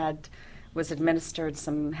 and was administered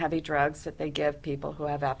some heavy drugs that they give people who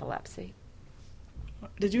have epilepsy.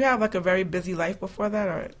 Did you have like a very busy life before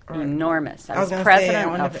that, or enormous? I was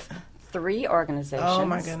president of 3 organizations. Oh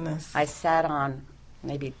my goodness! I sat on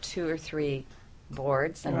maybe 2 or 3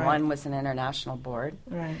 boards, and one was an international board.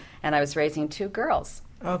 Right. And I was raising 2 girls,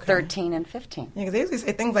 13 and 15. Yeah, because they usually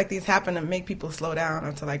say things like these happen to make people slow down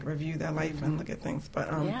or to like review their life and look at things. But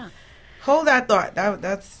hold that thought.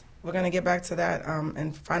 That's we're going to get back to that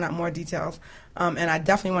and find out more details. And I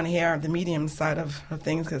definitely want to hear the medium side of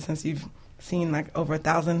things, because since you've seen like over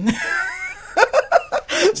 1,000.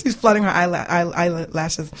 She's flooding her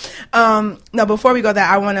eyelashes. Now, before we go there,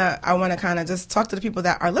 I wanna kind of just talk to the people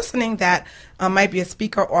that are listening that might be a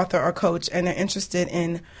speaker, author, or coach, and they're interested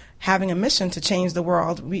in having a mission to change the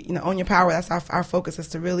world. We, Own Your Power. That's our focus, is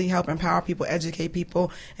to really help empower people, educate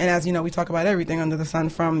people, and as you know, we talk about everything under the sun,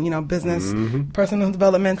 from business, personal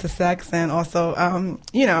development, to sex, and also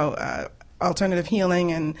alternative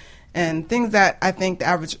healing and things that I think the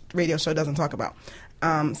average radio show doesn't talk about.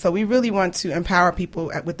 So we really want to empower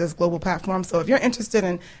people with this global platform. So if you're interested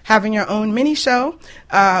in having your own mini show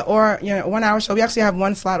or 1-hour show, we actually have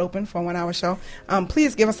 1 slot open for a 1-hour show.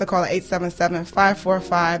 Please give us a call at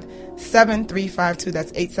 877-545-7352.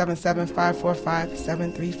 That's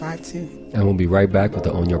 877-545-7352. And we'll be right back with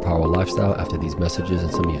the Own Your Power lifestyle after these messages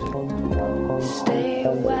and some music. Stay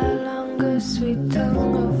a while longer, sweet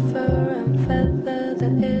tongue of fur and feather.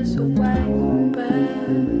 There is a white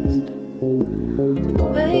breast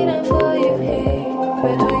waiting for you here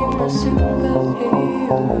between the superheroes.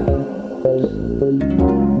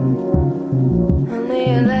 And the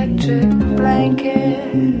electric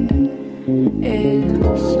blanket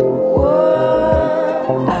is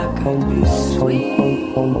warm. I could be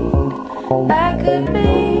sweet, I could be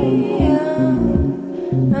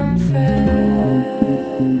young and fresh.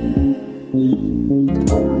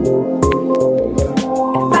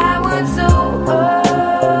 If I were so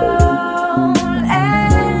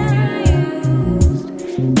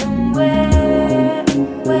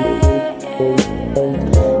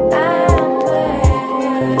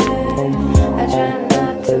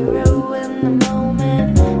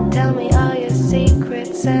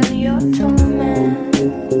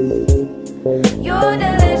you're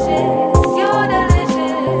delicious,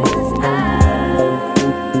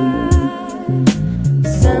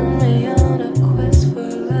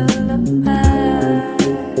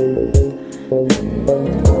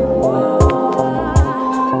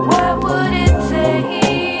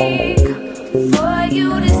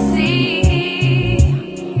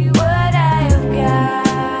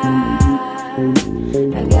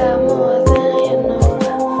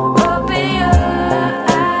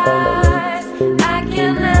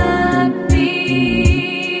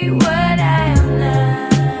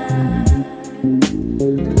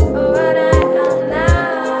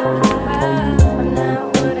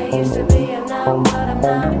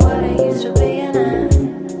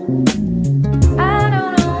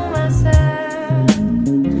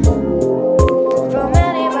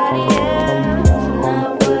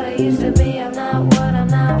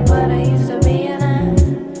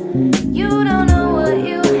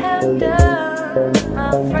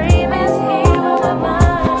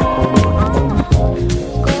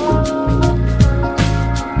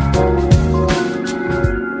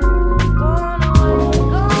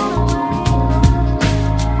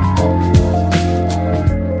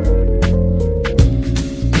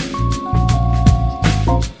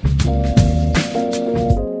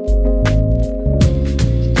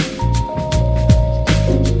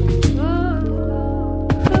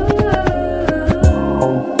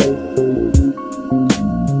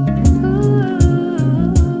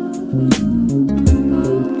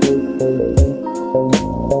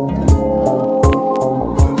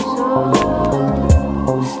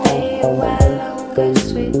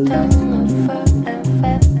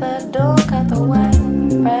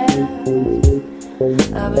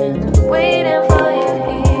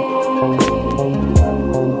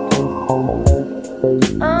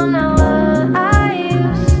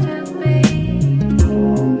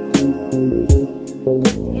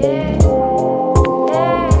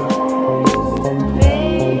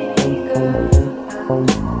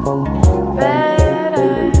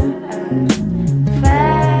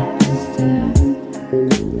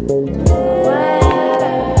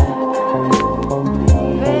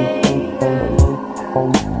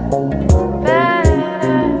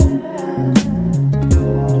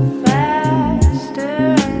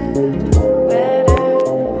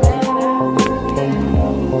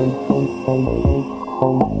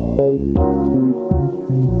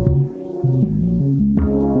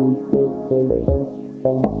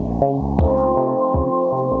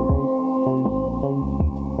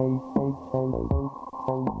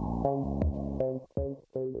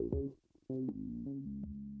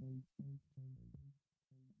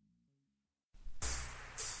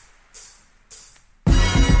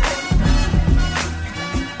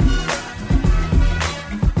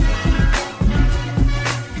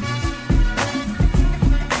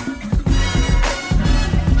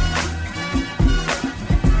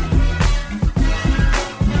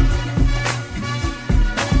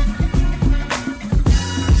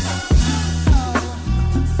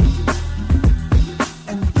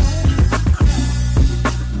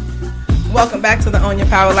 Welcome back to the Own Your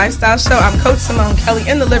Power Lifestyle Show. I'm Coach Simone Kelly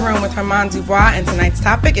in the living room with Herman Dubois, and tonight's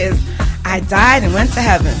topic is I died and went to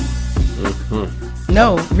heaven. Mm-hmm.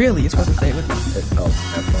 No, really, you're supposed to say it with me.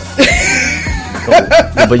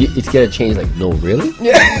 But it's got to change, like, no, really?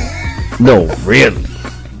 Yeah. No, really?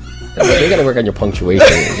 You got to work on your punctuation.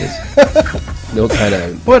 No kind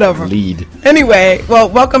of whatever lead. Anyway, well,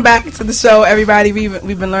 welcome back to the show, everybody.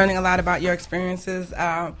 We've been learning a lot about your experiences.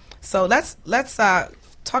 So let's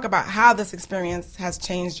talk about how this experience has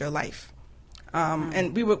changed your life.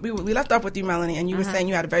 And we left off with you, Melanie, and you were saying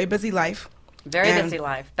you had a very busy life. Very busy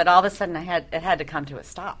life, but all of a sudden it had to come to a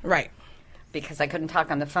stop. Right. Because I couldn't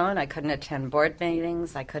talk on the phone, I couldn't attend board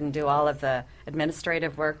meetings, I couldn't do all of the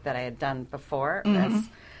administrative work that I had done before as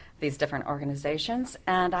these different organizations,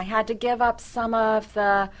 and I had to give up some of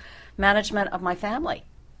the management of my family.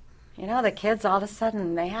 You know, the kids all of a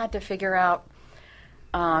sudden, they had to figure out,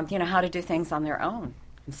 how to do things on their own.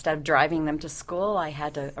 Instead of driving them to school, I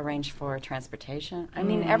had to arrange for transportation. I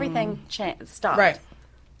mean, everything stopped. Right.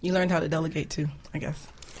 You learned how to delegate too, I guess.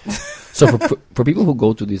 So for people who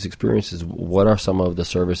go through these experiences, what are some of the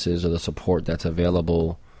services or the support that's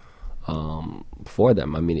available for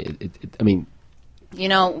them? I mean, you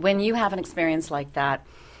know, when you have an experience like that,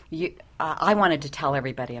 I wanted to tell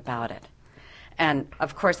everybody about it. And,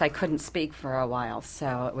 of course, I couldn't speak for a while,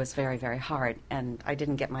 so it was very, very hard. And I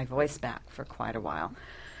didn't get my voice back for quite a while.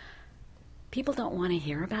 People don't want to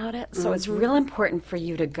hear about it, so it's real important for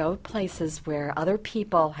you to go places where other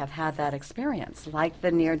people have had that experience, like the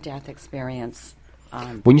near-death experience.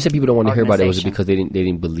 When you said people don't want to hear about it, was it because they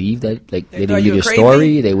didn't believe that? Like, they didn't believe your crazy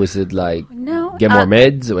story? They was it like, no, get more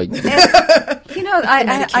meds? Like,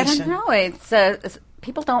 I don't know. It's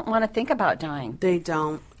people don't want to think about dying. They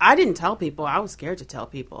don't. I didn't tell people. I was scared to tell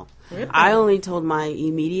people. Really? I only told my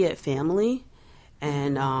immediate family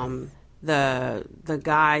and the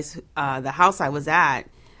guys, the house I was at,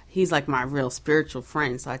 he's like my real spiritual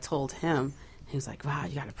friend. So I told him. He was like, wow,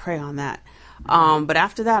 you got to pray on that. But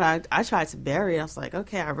after that, I tried to bury it. I was like,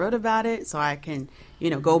 okay, I wrote about it so I can,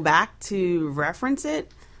 go back to reference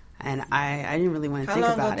it. And I didn't really want to think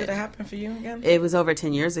about it. How long ago did it happen for you again? It was over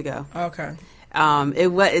 10 years ago. Okay.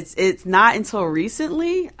 It's not until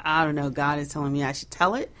recently. I don't know. God is telling me I should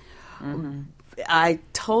tell it. Mm-hmm. I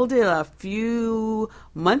told it a few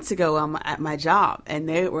months ago at my job, and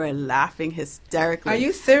they were laughing hysterically. Are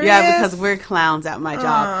you serious? Yeah, because we're clowns at my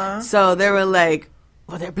job. So they were like,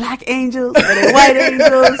 "Well, they're black angels, or they're white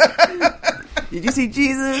angels. Did you see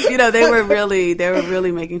Jesus?" They were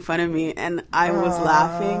really making fun of me, and I was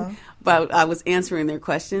laughing, but I was answering their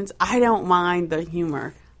questions. I don't mind the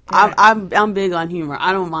humor. Right. I'm big on humor.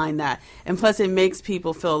 I don't mind that, and plus it makes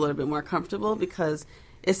people feel a little bit more comfortable because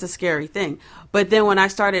it's a scary thing. But then when I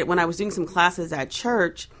was doing some classes at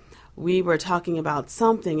church, we were talking about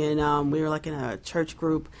something, and we were like in a church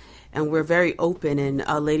group, and we're very open. And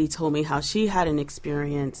a lady told me how she had an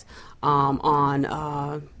experience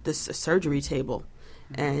on this surgery table,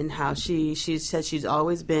 and how she said she's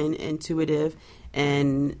always been intuitive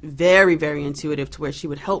and very, very intuitive to where she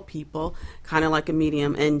would help people, kind of like a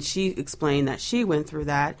medium. And she explained that she went through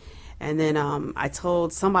that. And then I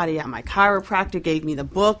told somebody at my chiropractor, gave me the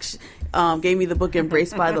book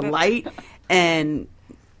Embraced by the Light. And,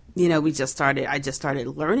 I just started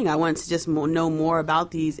learning. I wanted to just know more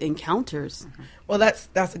about these encounters. Well, that's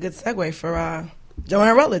a good segue for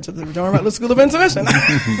Johane Rutledge of the Johane Rutledge School of Intuition.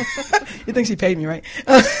 You think she paid me, right?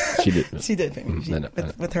 She did. She did pay me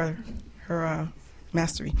with her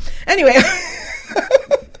mastery. Anyway.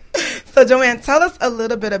 So, Johane, tell us a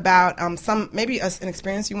little bit about an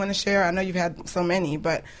experience you want to share. I know you've had so many,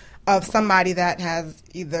 but of somebody that has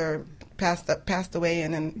either passed away,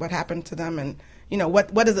 and then what happened to them, and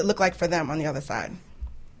what does it look like for them on the other side?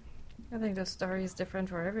 I think the story is different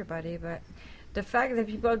for everybody, but the fact that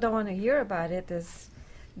people don't want to hear about it is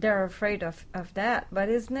they're afraid of that. But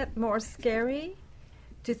isn't it more scary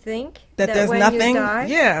to think that there's when nothing. You die,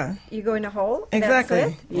 yeah, you go in a hole. Exactly.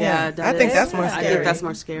 That's it. Yeah, I think that's more scary. I think that's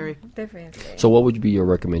more scary. Definitely. So what would be your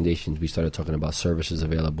recommendations? We started talking about services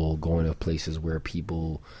available, going to places where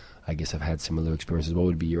people, I guess, have had similar experiences. What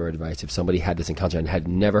would be your advice if somebody had this encounter and had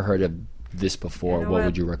never heard of this before? You know what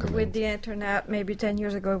would you recommend? With the internet, maybe 10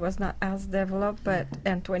 years ago it was not as developed, but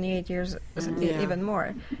and 28 years even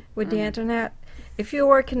more. With the internet, if you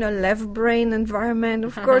work in a left brain environment,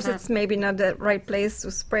 of course it's maybe not the right place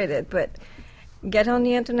to spread it, but get on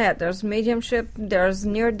the internet. There's mediumship, there's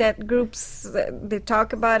near-death groups, they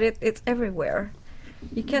talk about it, it's everywhere.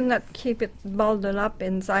 You cannot keep it bottled up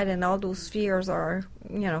inside and all those fears are,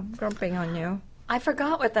 grumping on you. I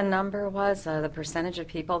forgot what the number was, the percentage of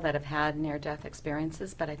people that have had near-death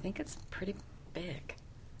experiences, but I think it's pretty big.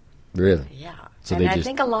 Really? Yeah. So and I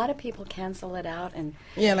think a lot of people cancel it out. And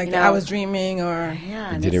I was dreaming or...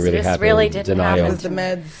 Yeah, it didn't really happen. Really didn't Denial. happen. It was the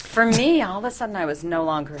meds. For me, all of a sudden, I was no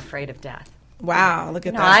longer afraid of death. Wow, look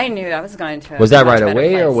at that. I knew I was going to... Was that right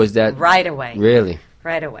away or was that... Right away. Really?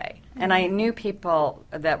 Right away. And I knew people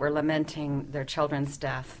that were lamenting their children's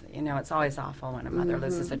death. It's always awful when a mother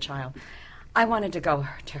loses a child. I wanted to go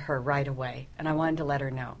to her right away, and I wanted to let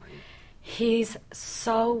her know. He's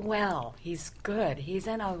so well. He's good. He's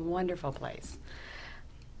in a wonderful place.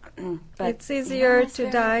 But it's easier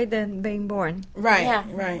to die than being born. Right, yeah.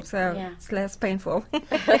 right. So it's less painful,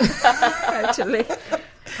 actually.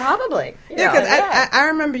 Probably. Yeah, because I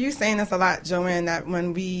remember you saying this a lot, Johane, that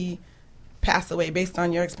when we pass away, based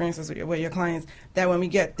on your experiences with your clients, that when we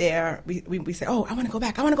get there, we say, oh, I want to go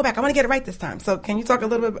back, I want to get it right this time. So can you talk a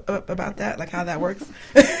little bit about that, like how that works?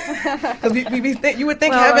 Because you would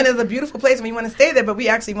think heaven is a beautiful place and we want to stay there, but we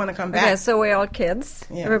actually want to come back. Okay, so we're all kids.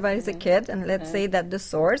 Yeah. Everybody's a kid, and let's say that the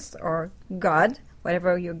source, or God,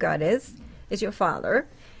 whatever your God is your father.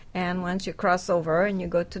 And once you cross over and you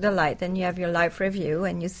go to the light and you have your life review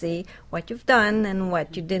and you see what you've done and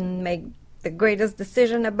what you didn't make the greatest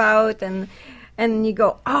decision about, and you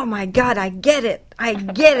go, oh my God, I get it.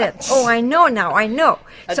 Oh, I know now.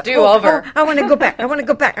 A do-over. I want to go back. I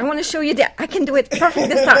want to show you that I can do it perfect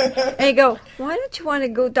this time. And you go, why don't you want to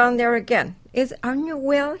go down there again? Aren't you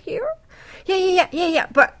well here? Yeah.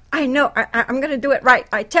 But I know I'm going to do it right.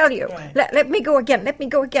 I tell you. Right. Let me go again.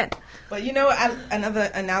 But another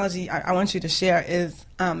analogy I want you to share is,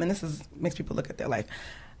 and this makes people look at their life.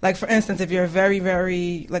 Like, for instance, if you're very,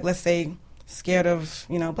 very, like, let's say, scared of,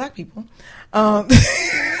 black people, you're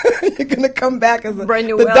going to come back as the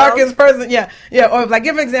darkest person. Yeah. Or, like,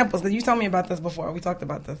 give examples. You told me about this before. We talked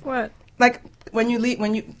about this. What? Like,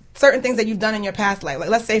 certain things that you've done in your past life. Like,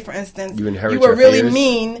 let's say, for instance, you were really fears?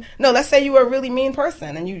 mean. No, let's say you were a really mean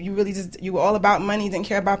person and you really you were all about money, didn't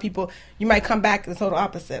care about people. You might come back the total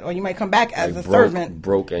opposite, or you might come back as a servant.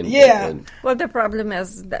 Broken. Yeah. Well, the problem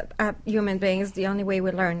is that human beings, the only way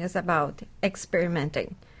we learn is about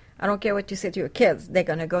experimenting. I don't care what you say to your kids. They're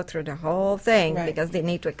going to go through the whole thing because they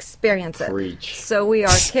need to experience it. Preach. So we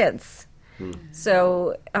are kids.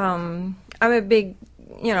 So I'm a big,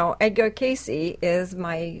 Edgar Casey is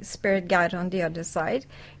my spirit guide on the other side.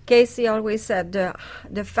 Casey always said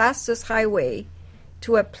the fastest highway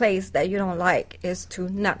to a place that you don't like is to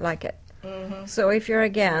not like it. Mm-hmm. So if you're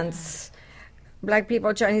against black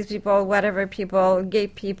people, Chinese people, whatever people, gay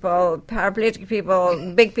people, paraplegic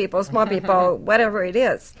people, big people, small people, whatever it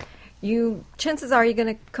is, chances are you're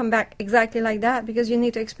going to come back exactly like that because you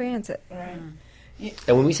need to experience it. Right.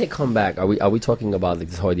 And when we say come back, are we talking about like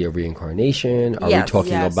this whole idea of reincarnation? Are we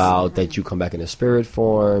talking about that you come back in a spirit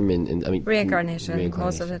form? And I mean reincarnation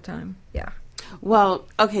most of the time. Yeah. Well,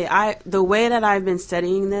 okay. The way that I've been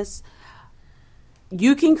studying this,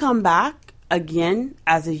 you can come back again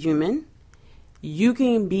as a human. You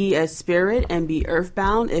can be a spirit and be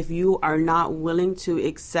earthbound if you are not willing to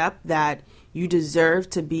accept that you deserve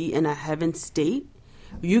to be in a heaven state.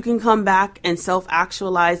 You can come back and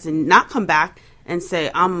self-actualize and not come back and say,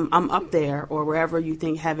 I'm up there or wherever you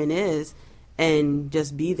think heaven is, and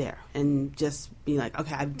just be there and just be like,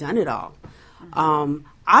 okay, I've done it all.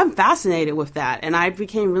 I'm fascinated with that. And I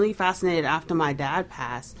became really fascinated after my dad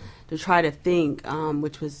passed to try to think,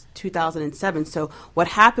 which was 2007. So what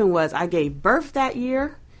happened was I gave birth that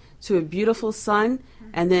year to a beautiful son,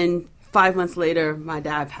 and then 5 months later, my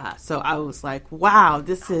dad passed. So I was like, wow,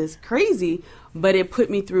 this is crazy. But it put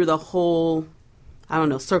me through the whole,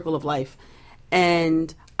 circle of life.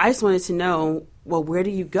 And I just wanted to know, well, where do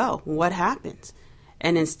you go? What happens?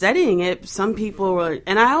 And in studying it, some people were,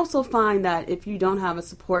 and I also find that if you don't have a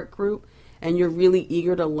support group and you're really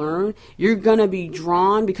eager to learn, you're going to be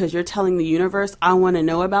drawn because you're telling the universe, I want to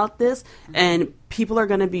know about this. And people are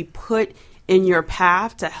going to be put in your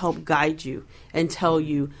path to help guide you and tell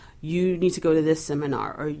you, you need to go to this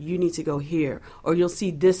seminar, or you need to go here, or you'll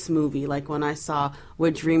see this movie. Like when I saw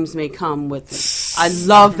Where Dreams May Come I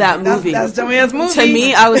love that movie. That's Joanne's movie. To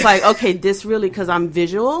me, I was like, okay, this really, because I'm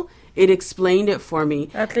visual, it explained it for me.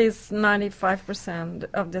 At least 95%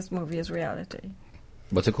 of this movie is reality.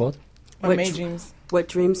 What's it called? What Dreams? What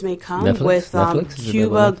Dreams May Come Netflix? with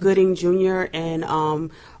Cuba Gooding Jr. and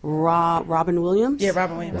Robin Williams. Yeah,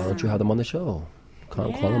 Robin Williams. Why don't you have them on the show? Call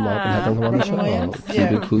them up and have them come on the show.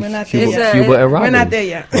 We're not there Cuba yet. and Robin. We're not there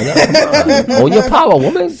yet. Own your power,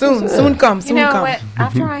 woman. Soon come.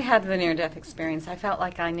 After I had the near-death experience, I felt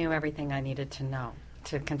like I knew everything I needed to know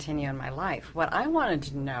to continue in my life. What I wanted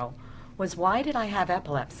to know was, why did I have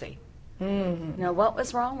epilepsy? What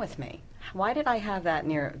was wrong with me? Why did I have that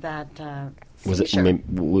was seizure? it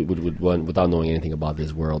without knowing anything about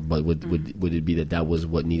this world? But would it be that was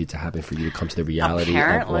what needed to happen for you to come to the reality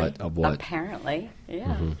of what? Apparently,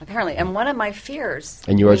 yeah, apparently. And one of my fears.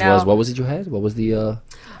 And yours was, what was it you had? What was the?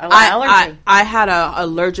 Allergy. I had an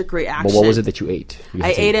allergic reaction. But what was it that you ate?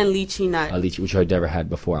 I ate a lychee nut. Which I never had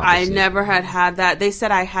before. Obviously. I never had that. They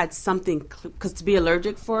said I had something, because to be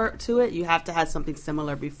allergic to it, you have to have something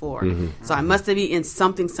similar before. So I must have eaten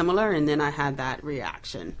something similar, and then I had that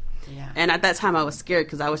reaction. Yeah. And at that time, I was scared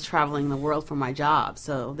because I was traveling the world for my job.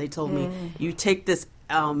 So they told me, you take this,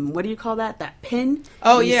 what do you call that? That pin?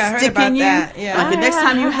 Oh, yeah, I heard about that. Yeah. Like the next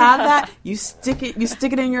time you have that, you stick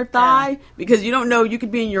it in your thigh, because you don't know, you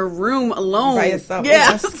could be in your room alone. By yourself.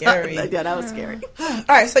 Yeah. That's scary. Yeah, that was scary. All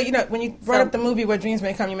right, so, when you brought up the movie Where Dreams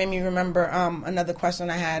May Come, you made me remember another question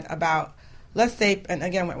I had about, let's say, and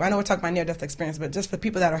again, I know we're talking about near-death experience, but just for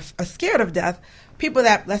people that are scared of death, people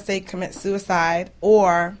that, let's say, commit suicide,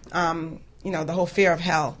 or, the whole fear of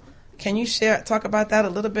hell. Can you talk about that a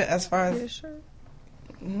little bit as far as... Yeah, sure.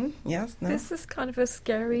 Yes, no? This is kind of a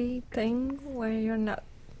scary thing where you're not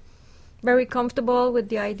very comfortable with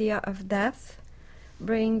the idea of death.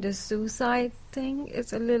 Bring the suicide thing,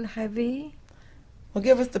 it's a little heavy. Well,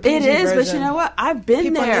 give us the PG It is, version. but you know what? I've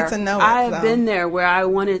been there. People need to know it. I've been there where I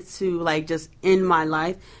wanted to, just end my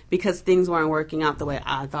life because things weren't working out the way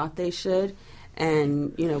I thought they should.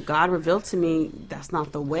 And, God revealed to me that's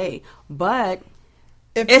not the way. But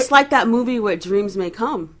it's like that movie Where Dreams May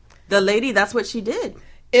Come. The lady, that's what she did.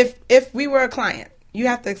 If we were a client, you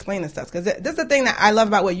have to explain this stuff, because this is the thing that I love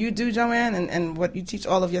about what you do, Joanne, and what you teach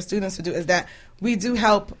all of your students to do, is that we do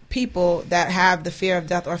help people that have the fear of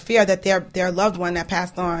death, or fear that their loved one that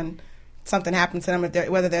passed on, something happened to them,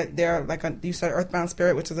 whether they're like you said, earthbound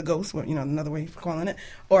spirit, which is a ghost, another way of calling it,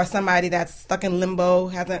 or somebody that's stuck in limbo,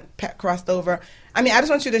 hasn't crossed over. I just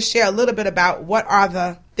want you to share a little bit about what are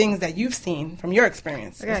the things that you've seen from your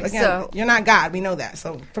experience. Okay, again, so you're not God, we know that.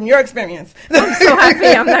 So from your experience. I'm so happy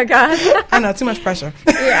I'm not God. I know, too much pressure.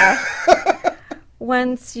 Yeah.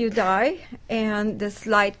 Once you die and this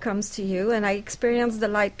light comes to you, and I experienced the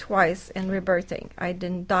light twice in rebirthing. I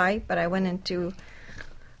didn't die, but I went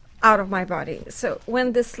out of my body. So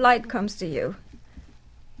when this light comes to you,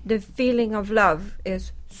 the feeling of love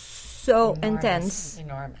is so intense.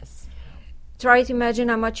 Enormous. Try to imagine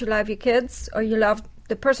how much you love your kids, or you love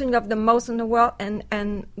the person you love the most in the world,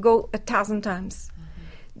 and go 1,000 times.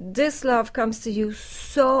 This love comes to you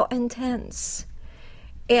so intense.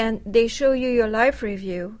 And they show you your life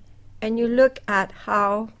review, and you look at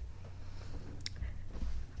how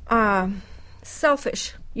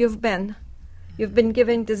selfish you've been. You've been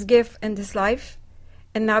given this gift and this life,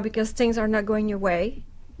 and now because things are not going your way,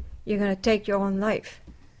 you're going to take your own life.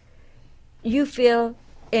 You feel,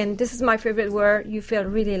 and this is my favorite word, you feel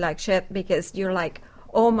really like shit, because you're like,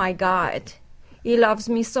 oh my God, he loves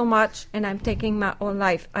me so much, and I'm taking my own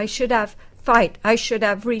life. I should have fight. I should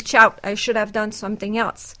have reached out. I should have done something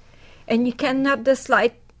else. And you cannot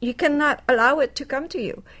dislike, you cannot allow it to come to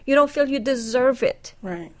you. You don't feel you deserve it.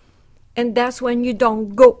 Right. And that's when you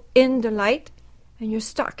don't go in the light, and you're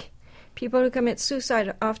stuck. People who commit suicide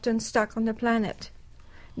are often stuck on the planet.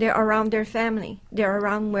 They're around their family. They're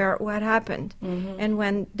around what happened. Mm-hmm. And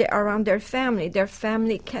when they're around their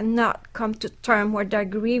family cannot come to terms where they're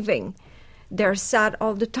grieving. They're sad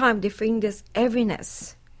all the time. They feel this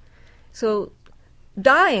heaviness. So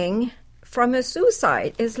dying from a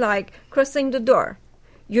suicide is like crossing the door.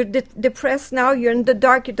 You're depressed now. You're in the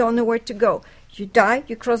dark. You don't know where to go. You die.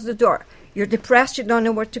 You cross the door. You're depressed. You don't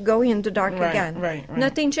know where to go. You're in the dark again. Right.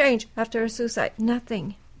 Nothing changed after a suicide.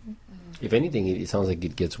 Nothing. If anything, it sounds like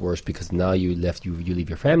it gets worse, because now you leave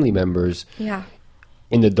your family members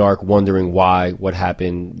in the dark, wondering why, what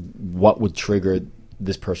happened, what would trigger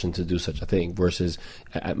this person to do such a thing. Versus,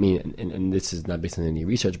 and this is not based on any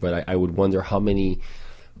research, but I would wonder how many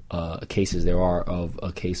cases there are of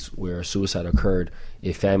a case where suicide occurred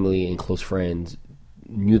if family and close friends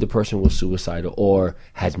knew the person was suicidal or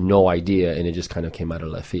had no idea, and it just kind of came out of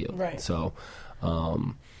left field. Right. So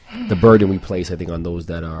the burden we place, I think, on those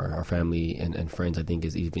that are our family and friends, I think,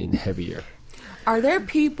 is even heavier. Are there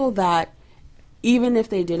people that, even if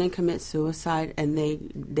they didn't commit suicide and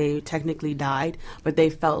they technically died, but they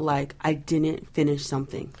felt like, I didn't finish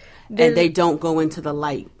something, and they don't go into the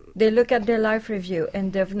light? They look at their life review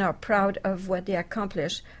and they're not proud of what they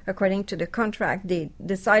accomplished according to the contract they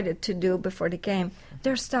decided to do before they came.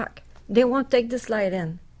 They're stuck. They won't take this light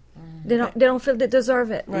in. They don't feel they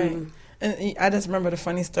deserve it. Right. And I just remember the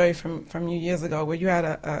funny story from you years ago where you had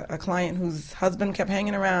a client whose husband kept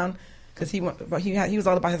hanging around because he was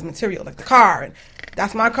all about his material, like the car. And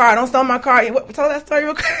that's my car. Don't sell my car. Tell that story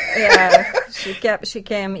real quick. Yeah, she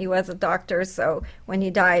came. He was a doctor, so when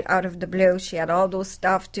he died out of the blue, she had all those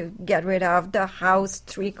stuff to get rid of, the house,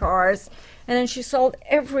 3 cars, and then she sold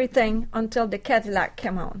everything until the Cadillac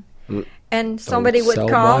came on. And somebody would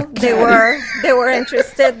call. They were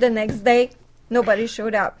interested. The next day, nobody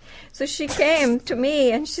showed up. So she came to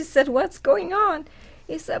me and she said, "What's going on?"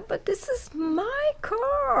 He said, "But this is my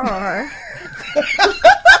car."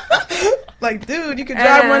 Like, dude, you could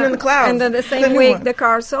drive one in the clouds. And then the same week, the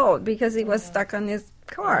car sold because he was stuck on his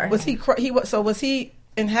car. Was he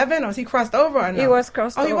in heaven, or was he crossed over? Or no? He was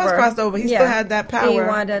crossed over. Oh, he was crossed over. He still had that power. He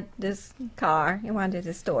wanted this car. He wanted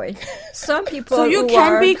his toy. Some people. So you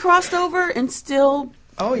can be crossed over and still.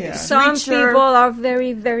 Oh yeah. Some people are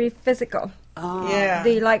very, very physical. Yeah.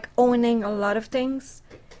 They like owning a lot of things,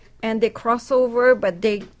 and they cross over, but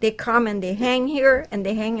they come and they hang here and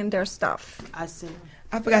they hang in their stuff. I see.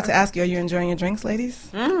 I forgot to ask you, are you enjoying your drinks, ladies?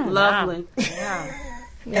 Lovely. Yeah.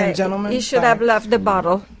 And gentlemen? You should have left the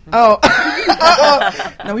bottle. Oh.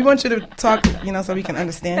 No, we want you to talk, so we can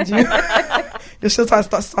understand you. She'll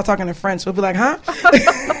start talking in French. We'll be like, huh?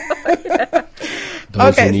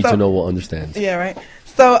 Those who need to know will understand. Yeah, right.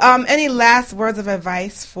 So any last words of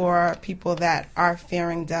advice for people that are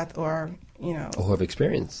fearing death or, or who have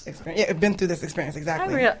experienced? Been through this experience,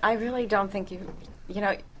 exactly. I really don't think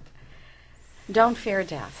don't fear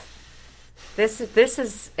death. This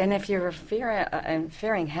is, and if you're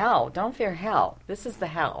fearing hell, don't fear hell. This is the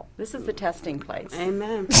hell. This is the testing place.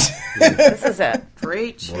 Amen. This is it.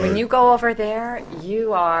 Preach. When you go over there,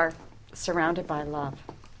 you are surrounded by love,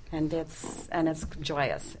 and it's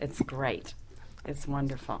joyous. It's great. It's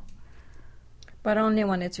wonderful. But only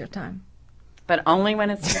when it's your time. But only when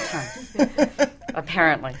it's your time.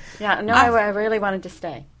 Apparently. Yeah. No, I really wanted to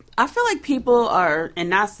stay. I feel like people are,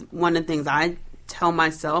 and that's one of the things I tell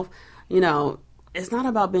myself, it's not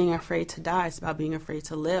about being afraid to die. It's about being afraid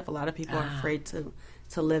to live. A lot of people are afraid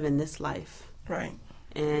to live in this life. Right.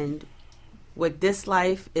 And what this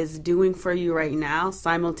life is doing for you right now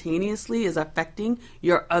simultaneously is affecting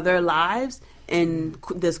your other lives in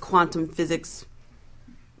this quantum physics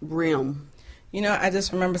realm. I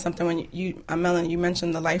just remember something when Melanie, you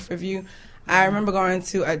mentioned the life review. I remember going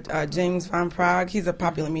to James Van Praagh. He's a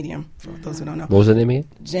popular medium, for those who don't know. What was the name again?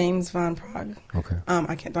 James Van Praagh. Okay.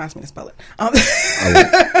 Don't ask me to spell it.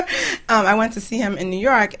 I went to see him in New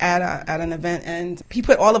York at an event, and he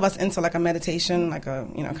put all of us into like a meditation, like a,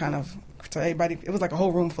 kind of, to everybody. It was like a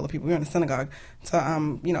whole room full of people. We were in a synagogue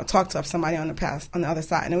to, talk to somebody on the other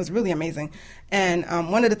side, and it was really amazing. And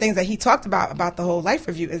one of the things that he talked about the whole life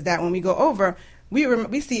review is that when we go over,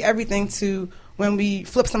 we see everything to when we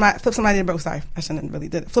flip somebody to the bird. Sorry, I shouldn't have really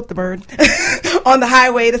did it. Flip the bird on the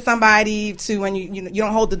highway to somebody, to when you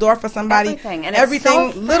don't hold the door for somebody.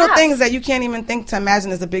 Everything, so little things that you can't even think to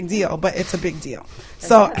imagine is a big deal, but it's a big deal.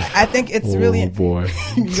 So I think it's really. Oh boy,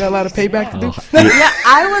 you got a lot of payback to do. Yeah,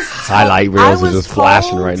 I was highlight reels are just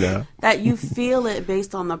flashing right now. That you feel it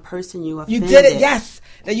based on the person you offended. You did it, yes.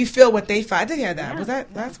 That you feel what they feel. I did hear that. Yeah. Was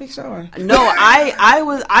that last week's show? Or? No,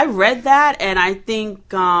 I read that, and I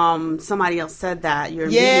think somebody else said that.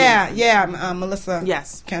 Melissa.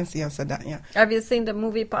 Yes, Cancio said that. Yeah. Have you seen the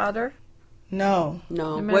movie Powder? No.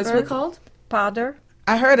 Remember? What's it called? Powder.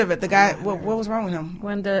 I heard of it. The guy. What was wrong with him?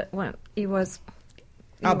 When he was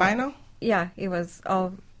albino. Yeah, he was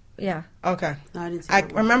all. Yeah. Okay. No, I didn't see I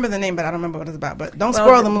remember the name, but I don't remember what it's about. But don't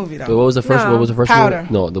spoil the movie, though. What was the first? No. What was the first Powder.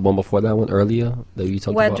 one? No, the one before that one, earlier that you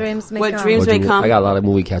talked about. What dreams may What come. dreams may come. I got a lot of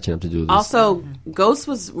movie catching up to do. Also, Ghost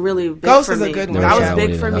was really big Ghost for is me. a good one. That Yeah. was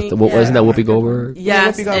big for me. Wasn't that Whoopi Goldberg?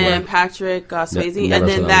 Yes, Whoopi Goldberg. and Patrick Swayze, never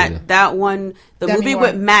and saw then that that one, the Demi movie Moore.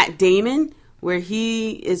 with Matt Damon, where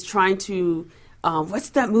he is trying to. What's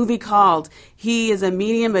that movie called? He is a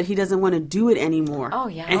medium, but he doesn't want to do it anymore. Oh,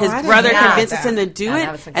 yeah. And his I didn't brother hear convinces that. him to do Yeah, that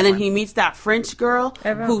it, was a good and then one. he meets that French girl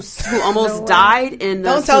Everyone- who almost died in the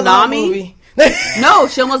Don't tell them the tsunami. movie. No,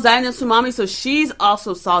 she almost died in the tsunami, so she's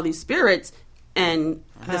also saw these spirits, and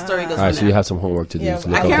The story goes. All right, so you have some homework to do. Yeah,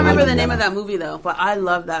 So I can't remember the name of that movie though, but I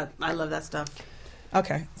love that. I love that stuff.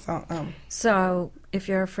 Okay, so if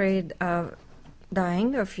you're afraid of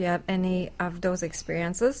dying, or if you have any of those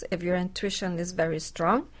experiences, if your intuition is very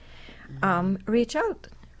strong, reach out.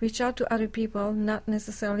 Reach out to other people, not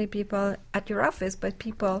necessarily people at your office, but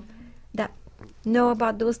people that know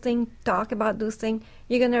about those things, talk about those things.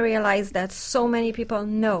 You're going to realize that so many people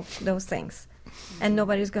know those things, and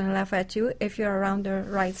nobody's going to laugh at you if you're around the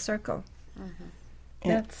right circle.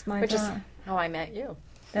 That's my Which is how I met you.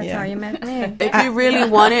 That's how you met me. If you really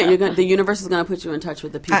want it, the universe is going to put you in touch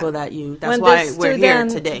with the people that you. That's why we're here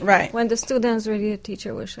today. Right. When the student's ready, the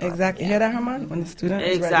teacher will show up. Exactly. Hear that, Herman? When the student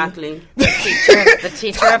is exactly. ready. The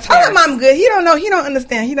teacher of Tell him I'm good. He don't know. He don't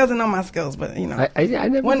understand. He doesn't know my skills. But you know, I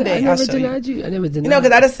never, one day I never I'll show denied you. I never denied. You know,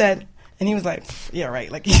 because I just said, and he was like, "Yeah, right."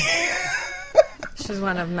 Like, she's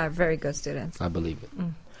one of my very good students. I believe it.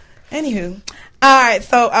 Anywho, all right.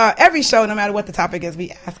 So every show, no matter what the topic is,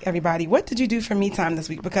 we ask everybody, "What did you do for me time this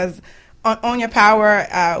week?" Because on Your Power,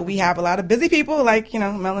 we have a lot of busy people, like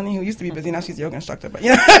Melanie, who used to be busy. Now she's a yoga instructor, but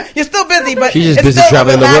you're still busy. But she's just busy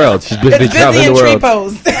traveling the world. She's busy traveling the world.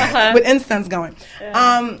 With incense going.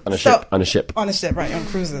 On a ship. On a ship. On a ship, right? On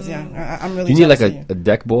cruises. Yeah, I'm really. You need like a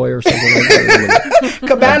deck boy or something like that.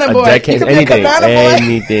 Cabana boy.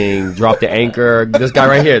 Anything. Drop the anchor. This guy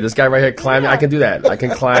right here. Climb. I can do that. I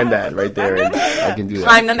can climb that right there. And I can do that.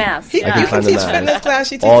 Climb the mast. You can teach fitness class.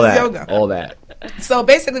 She teaches yoga. All that. So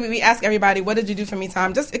basically, we ask everybody, what did you do for me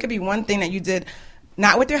time? Just, it could be one thing that you did,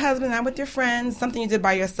 not with your husband, not with your friends, something you did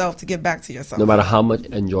by yourself to give back to yourself. No matter how much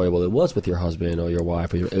enjoyable it was with your husband or your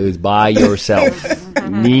wife, it was by yourself.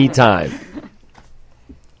 Me time.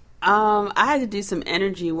 I had to do some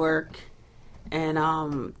energy work, and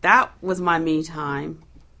that was my me time,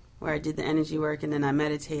 where I did the energy work and then I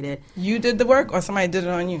meditated. You did the work, or somebody did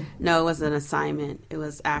it on you? No, it was an assignment. It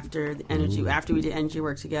was after the energy. After we did energy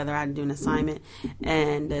work together, I had to do an assignment,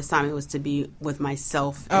 and the assignment was to be with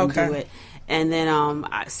myself and do it. And then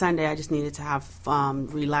Sunday, I just needed to have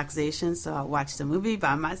relaxation, so I watched a movie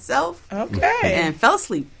by myself. And fell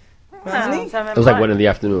asleep. It was like 1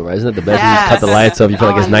 PM, right? Isn't it the best? You just cut the lights off. You feel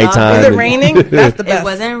like it's nighttime. Was it raining? That's the best. It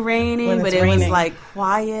wasn't raining, but it was like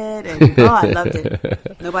quiet, and I loved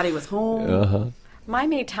it. Nobody was home. My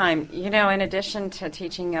me time, in addition to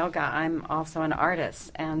teaching yoga, I'm also an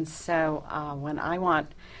artist, and so when I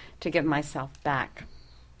want to give myself back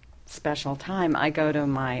special time, I go to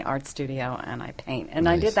my art studio and I paint. And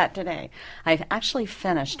I did that today. I've actually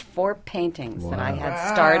finished 4 paintings that I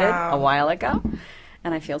had started a while ago.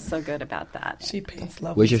 And I feel so good about that. She paints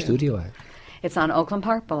lovely. Where's your studio at? It's on Oakland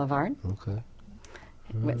Park Boulevard. Okay.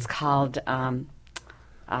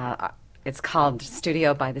 It's called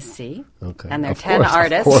Studio by the Sea. Okay. And there are 10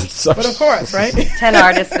 artists. But of course, right? 10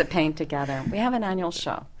 artists that paint together. We have an annual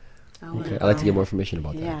show. Okay. I'd like to get more information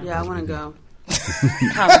about that. Yeah, I want to go. See,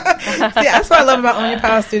 that's what I love about On Your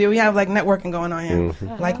Power Studio. We have like networking going on here,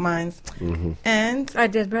 like minds. And I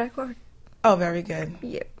did record. Oh, very good.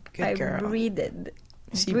 Yep. Good girl. I breathed.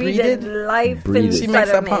 She breathed life breathed. She makes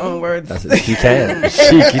up her own words. She can.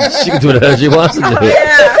 She can do whatever she wants to do.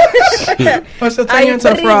 Yeah. Or she'll turn you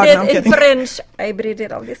into a frog. No, I'm kidding. In French. I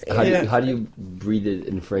breathed all this. How do you breathe it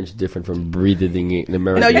in French different from breathing in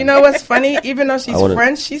American? No, you know what's funny? Even though she's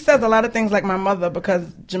French, she says a lot of things like my mother,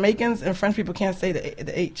 because Jamaicans and French people can't say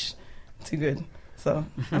the H too good. So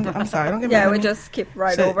I'm sorry. Don't get me wrong. Yeah, we just skip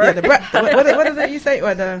right over. Yeah, the breath. What is it you say?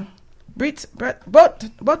 Or the breathe,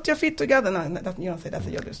 both your feet together. No, you don't say that's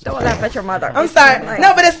a yoga. Don't laugh at your mother. I'm sorry.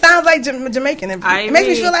 No, but it sounds like Jamaican. It makes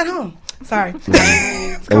me feel at home. Sorry.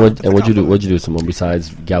 And what'd you do? What'd you do, Simone,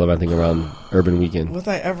 besides gallivanting around Urban Weekend? Was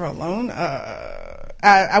I ever alone?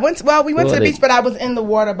 I went. We went to the beach, but I was in the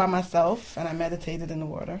water by myself, and I meditated in the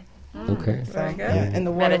water. Okay. So, very good. Yeah, and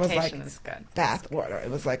the water Meditation was is good. Bath water. It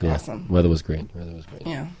was like awesome. Weather was great.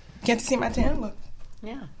 Yeah. Can't you see my tan? Look.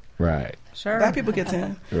 Yeah. Right. Sure. Black people get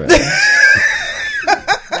tan. Right.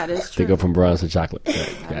 That is true. They go from bronze to chocolate.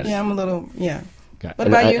 Right. Yeah, I'm a little. Yeah. What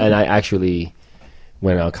about you? And I actually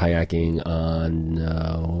went out kayaking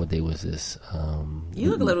on what day was this? You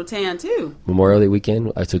look a little tan too. Memorial Day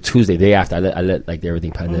weekend. So Tuesday, day after, I let like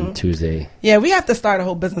everything pack. Then Tuesday. Yeah, we have to start a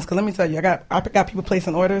whole business, because let me tell you, I got people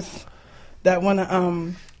placing orders that want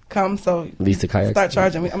to come. So lease the kayaks. Start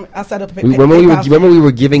charging. I set up. Remember we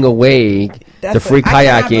were giving away the free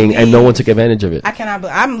kayaking, and no one took advantage of it. I cannot.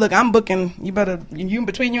 I'm booking. You better.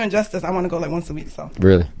 Between you and Justice, I want to go like once a week. So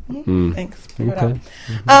really. Thanks. Okay.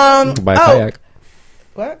 Buy a kayak.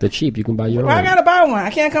 What? They're cheap. You can buy your own. Well, I gotta buy one. I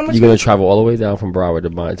can't come with You're gonna travel all the way down from Broward to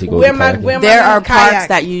buy to go. There are parks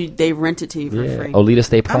that they rent it to you for free. Olita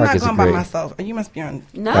State Park I'm is not great. going by myself. You must be on.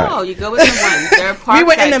 No, you go with someone. There are parks. We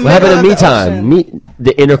were in the What happened in the ocean. meantime?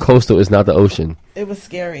 The intercoastal is not the ocean. It was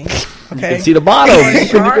scary. You Okay. can see the bottom. You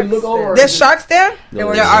can look over. There's sharks there? There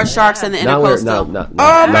are sharks in the intercoastal.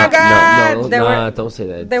 Oh my God. Don't say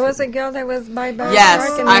that. There was a girl that was by the Yes,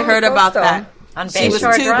 shark in I the heard about coastal. that. On She was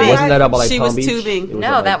Bayshore tubing. Drive. Wasn't that up by like She Palm was Beach? tubing.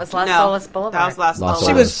 No, that was Las Olas Boulevard. That was Las Olas.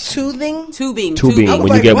 She was toothing? Tubing. Tubing. I was When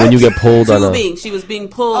like, you get what? pulled on a. Tubing. She was being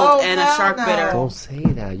pulled and a shark bit her. Don't say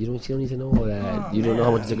that. You don't need to know all that. You don't know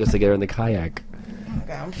how much it took us to get her in the kayak.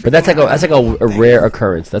 Okay, I'm But that's like a rare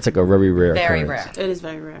occurrence. That's like a very rare Very occurrence. rare. It is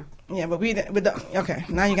very rare. Yeah, but okay,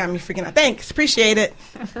 now you got me freaking out. Thanks, appreciate it.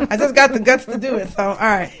 I just got the guts to do it, so all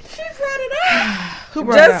right. She brought it up. Who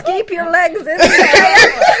brought it Just up? keep your legs in the kayak.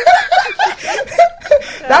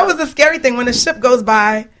 That was the scary thing when the ship goes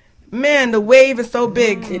by. Man, the wave is so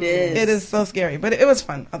big. It is. It is so scary, but it was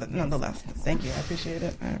fun. Nonetheless, thank you. I appreciate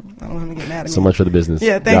it. I don't want him to get mad at me. So much for the business.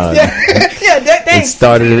 Yeah, thanks. God. Yeah, thanks. It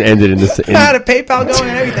started and ended in this. I had a PayPal going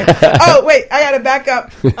and everything. Oh, wait, I got to back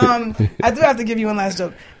up. I do have to give you one last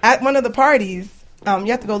joke. At one of the parties, you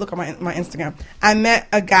have to go look on my Instagram. I met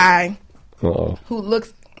a guy who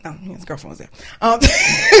looks. No, his girlfriend was there.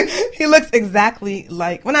 He looks exactly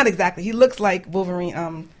like. Well, not exactly. He looks like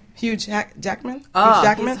Wolverine. Hugh Jackman. Oh, Hugh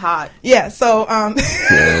Jackman. he's hot. Yeah. So. Here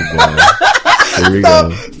we So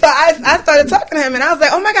go. I started talking to him, and I was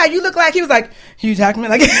like, "Oh my God, you look like." He was like, "Hugh Jackman,"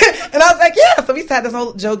 like, and I was like, "Yeah." So we had this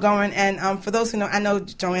whole joke going, and for those who know, I know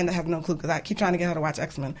Johane has no clue because I keep trying to get her to watch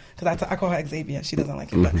X-Men because I call her Xavier. She doesn't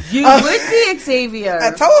like it. But, You would be Xavier.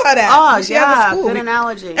 I told her that. Oh, She has a yeah. school. Good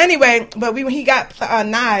analogy. Anyway, but he got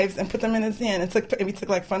knives and put them in his hand and we took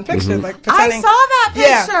like fun pictures, like pretending. I saw that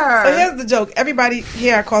picture. Yeah. So here's the joke. Everybody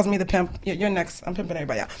here calls me the pimp. You're next. I'm pimping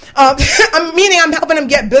everybody out. Meaning I'm helping him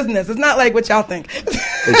get business. It's not like what y'all think.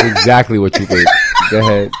 It's exactly what you think. Go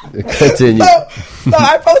ahead. Continue. So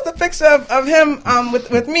I post a picture of him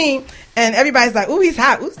with me, and everybody's like, "Ooh, he's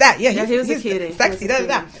hot. Who's that? Yeah, he was a he's cutie. sexy." He was a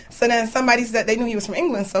Da, da, da. So then somebody said they knew he was from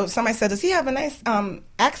England. So somebody said, "Does he have a nice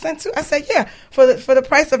accent too?" I said, "Yeah, for the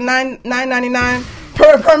price of $9.99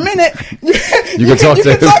 per minute, you can talk to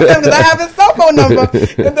him because I have his cell phone number."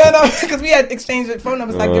 And then because we had exchanged phone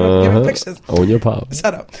numbers, like give him pictures. Own your power.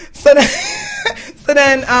 Shut up. So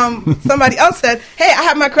then somebody else said, "Hey, I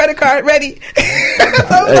have my credit card ready."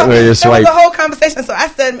 That was the whole conversation. So I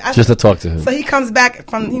said just to talk to him. So he comes back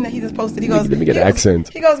from he just posted. He goes, "Let me get an accent."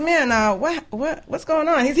 He goes, "Man, what's going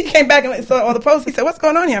on?" He came back and saw all the posts. He said, "What's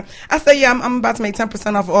going on here?" I said, "Yeah, I'm about to make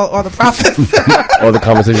 10% off all the profits." All the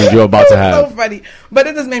conversations you're about to have. So funny, but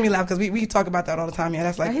it just made me laugh because we talk about that all the time. Yeah,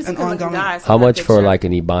 that's like an ongoing. How much for like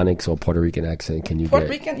an Ebonics or Puerto Rican accent can you Puerto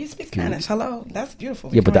get? Rican, you speak Spanish. Hello, that's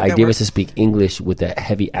beautiful. Yeah, but the idea is to speak English with that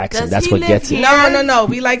heavy accent. That's what gets it. No.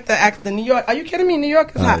 We like the New York. Are you kidding me? New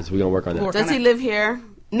York is hot. Right, so we're gonna work on that. Does he live here?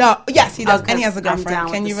 No. Yes, he does, and he has a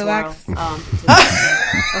girlfriend. Can you relax? Okay.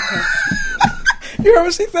 You heard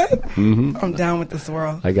what she said? Mm-hmm. I'm down with the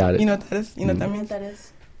swirl. I got it. You know what that is? You know what that means? What that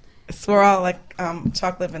is? Swirl like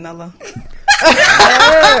chocolate vanilla.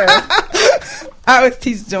 I always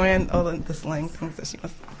teach Johane all the slang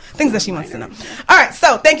things that she wants to know. All right,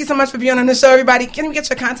 so thank you so much for being on the show, everybody. Can we get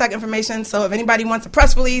your contact information? So if anybody wants a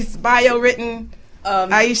press release, bio written,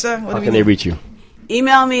 Aisha, how can they reach you?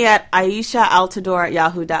 Email me at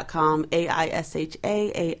aishaaltidor@yahoo.com,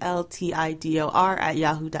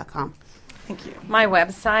 AISHAALTIDOR@yahoo.com. Thank you. My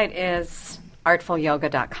website is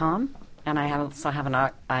artfulyoga.com, and I also have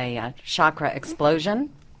a chakra explosion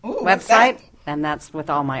website, and that's with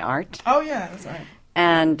all my art. Oh, yeah, that's right.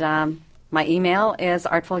 And my email is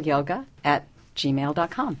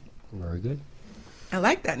artfulyoga@gmail.com. Very good. I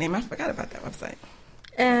like that name. I forgot about that website.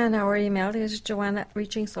 And our email is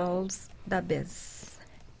Johane@reachingsouls.biz.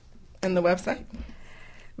 And the website?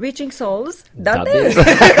 reachingsouls.biz.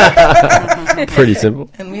 Pretty simple.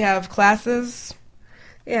 And we have classes.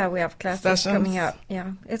 Yeah, we have classes Sessions. coming up. Yeah,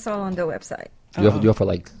 it's all on the website. Do you offer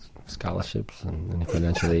like scholarships and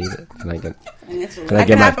financial aid? Can I get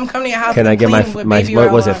have them come to your house. Can I get my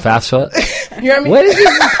what was it, FAFSA? You heard me? What is it?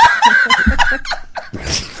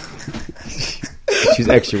 She's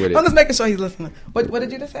extra with it. I'm just making sure he's listening. What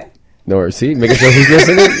did you just say? No, see, making sure he's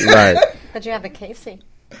listening. Right. But you have a Casey.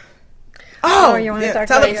 Oh, you want to talk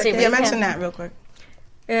tell about us. your Yeah, mention that real quick.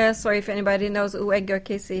 Yeah, so if anybody knows who Edgar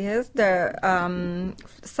Casey is, the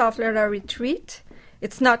South Florida retreat,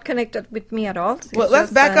 it's not connected with me at all. Well,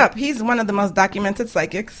 let's back up. He's one of the most documented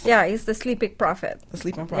psychics. Yeah, he's the sleeping prophet. The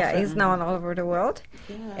sleeping prophet. Yeah, he's known all over the world.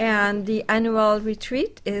 Yeah. And the annual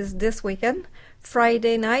retreat is this weekend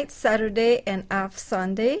Friday night, Saturday, and half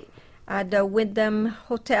Sunday at the Wyndham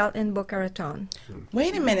Hotel in Boca Raton.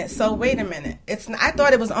 Wait a minute. I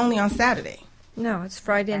thought it was only on Saturday. No, it's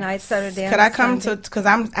Friday night, Saturday, Could I come to, because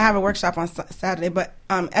I have a workshop on Saturday, but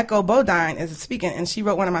Echo Bodine is speaking, and she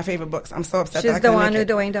wrote one of my favorite books. I'm so upset that I couldn't make it. She's the one who's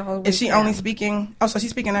doing the whole weekend. Is she only speaking? Oh, so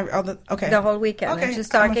she's speaking okay. The whole weekend. Okay, and she's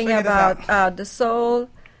talking about the soul,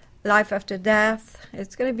 life after death.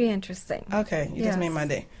 It's going to be interesting. Okay, you just made my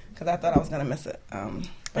day, because I thought I was going to miss it.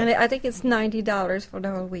 And I think it's $90 for the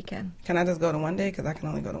whole weekend. Can I just go to one day? Because I can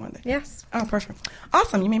only go to one day. Yes. Oh, perfect.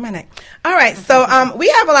 Awesome. You made my night. All right. So we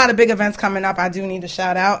have a lot of big events coming up. I do need to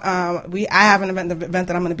shout out. I have an event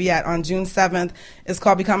that I'm going to be at on June 7th. It's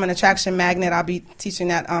called Become an Attraction Magnet. I'll be teaching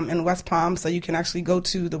that in West Palm. So you can actually go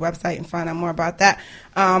to the website and find out more about that.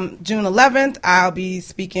 June 11th, I'll be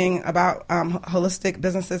speaking about holistic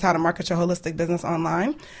businesses, how to market your holistic business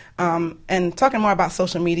online. And talking more about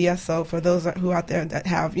social media. So for those who out there that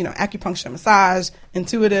have, acupuncture, massage,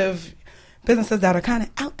 intuitive businesses that are kind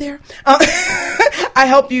of out there, I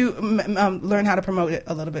help you learn how to promote it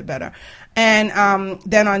a little bit better. And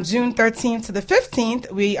then on June 13th to the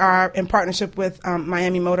 15th, we are in partnership with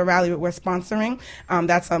Miami Motor Rally. We're sponsoring.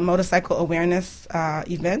 That's a motorcycle awareness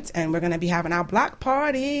event, and we're going to be having our block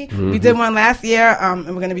party. We did one last year, and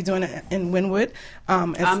we're going to be doing it in Wynwood.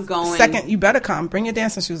 I'm going. Second, you better come. Bring your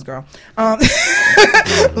dancing shoes, girl.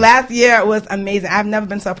 Last year was amazing. I've never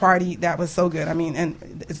been to a party that was so good. I mean, and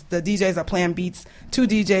the DJs are playing beats. 2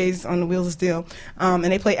 DJs on the Wheels of Steel, and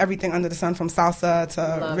they play everything under the sun, from salsa to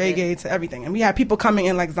reggae to everything. And we had people coming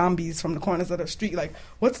in like zombies from the corners of the street, like,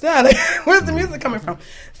 what's that? Like, where's the music coming from?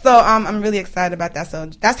 So I'm really excited about that. So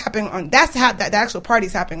that's happening the actual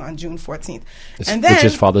party's happening on June 14th. Which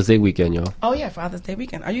is Father's Day weekend, y'all. Oh yeah, Father's Day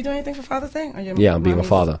weekend. Are you doing anything for Father's Day? Yeah, I'm being a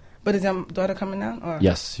father. But is your daughter coming down? Or?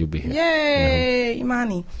 Yes, you'll be here. Yay,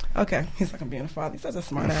 Imani. Okay, he's like, I'm being a father. He's such a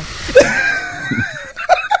smart ass.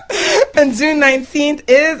 And June 19th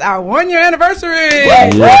is our 1-year anniversary.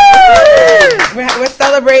 We're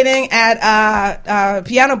celebrating at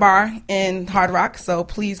Piano Bar in Hard Rock. So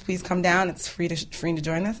please come down. It's free to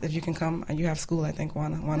join us if you can come. You have school, I think.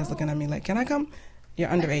 Juana's looking at me like, can I come? You're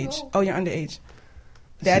underage. Oh, you're underage.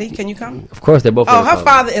 Daddy, can you come? Of course, they're both. Oh, her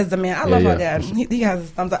father is the man. I love her dad. He has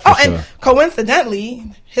his thumbs up. And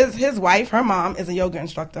coincidentally, his wife, her mom, is a yoga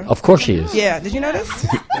instructor. Of course she is. Yeah, did you know this?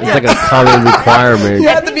 It's like a common requirement. You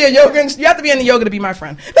have to be you have to be in the yoga to be my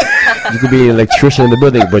friend. You could be an electrician in the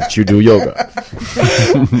building, but you do yoga.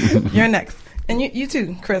 You're next. And you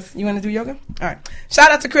too, Chris. You want to do yoga? All right.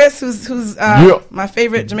 Shout out to Chris, who's my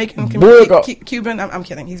favorite Jamaican Cuban. I'm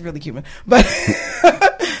kidding. He's really Cuban, but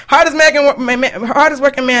hardest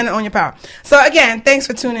working man on your power. So again, thanks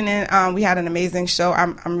for tuning in. We had an amazing show.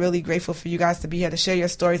 I'm really grateful for you guys to be here to share your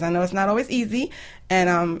stories. I know it's not always easy, and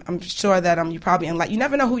I'm sure that you probably you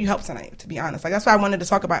never know who you help tonight. To be honest, that's why I wanted to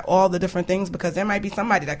talk about all the different things, because there might be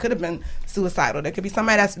somebody that could have been suicidal. There could be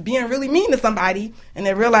somebody that's being really mean to somebody, and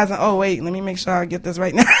they're realizing, oh wait, let me make sure I get this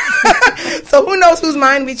right now. So who knows whose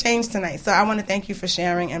mind we changed tonight. So I want to thank you for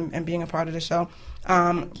sharing and being a part of the show.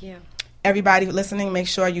 Thank you. Everybody listening, make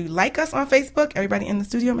sure you like us on Facebook. Everybody in the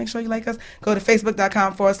studio, make sure you like us. Go to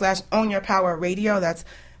facebook.com/ownyourpowerradio. That's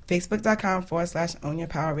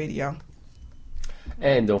facebook.com/ownyourpowerradio.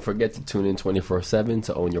 And don't forget to tune in 24/7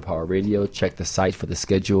 to Own Your Power Radio. Check the site for the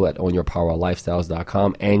schedule at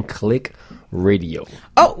ownyourpowerlifestyles.com and click radio.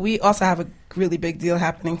 Oh, we also have a really big deal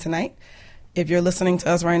happening tonight. If you're listening to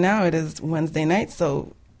us right now, it is Wednesday night.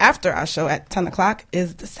 So after our show at 10 o'clock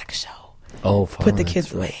is the sex show. Oh, fine. Put the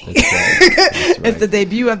kids away. Right. That's right. It's the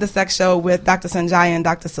debut of the sex show with Dr. Sanjaya and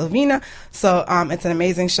Dr. Sylvina. So it's an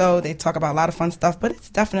amazing show. They talk about a lot of fun stuff, but it's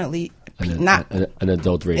definitely not an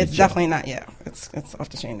adult rated It's definitely not. Yeah, it's off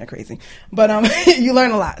the chain. They're crazy, but you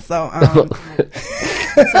learn a lot. So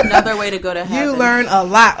it's another way to go to heaven. You learn a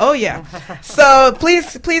lot. Oh yeah. So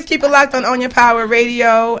please keep it locked on Your Power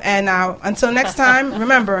Radio. And until next time,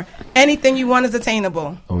 remember, anything you want is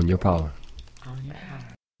attainable. Own your power.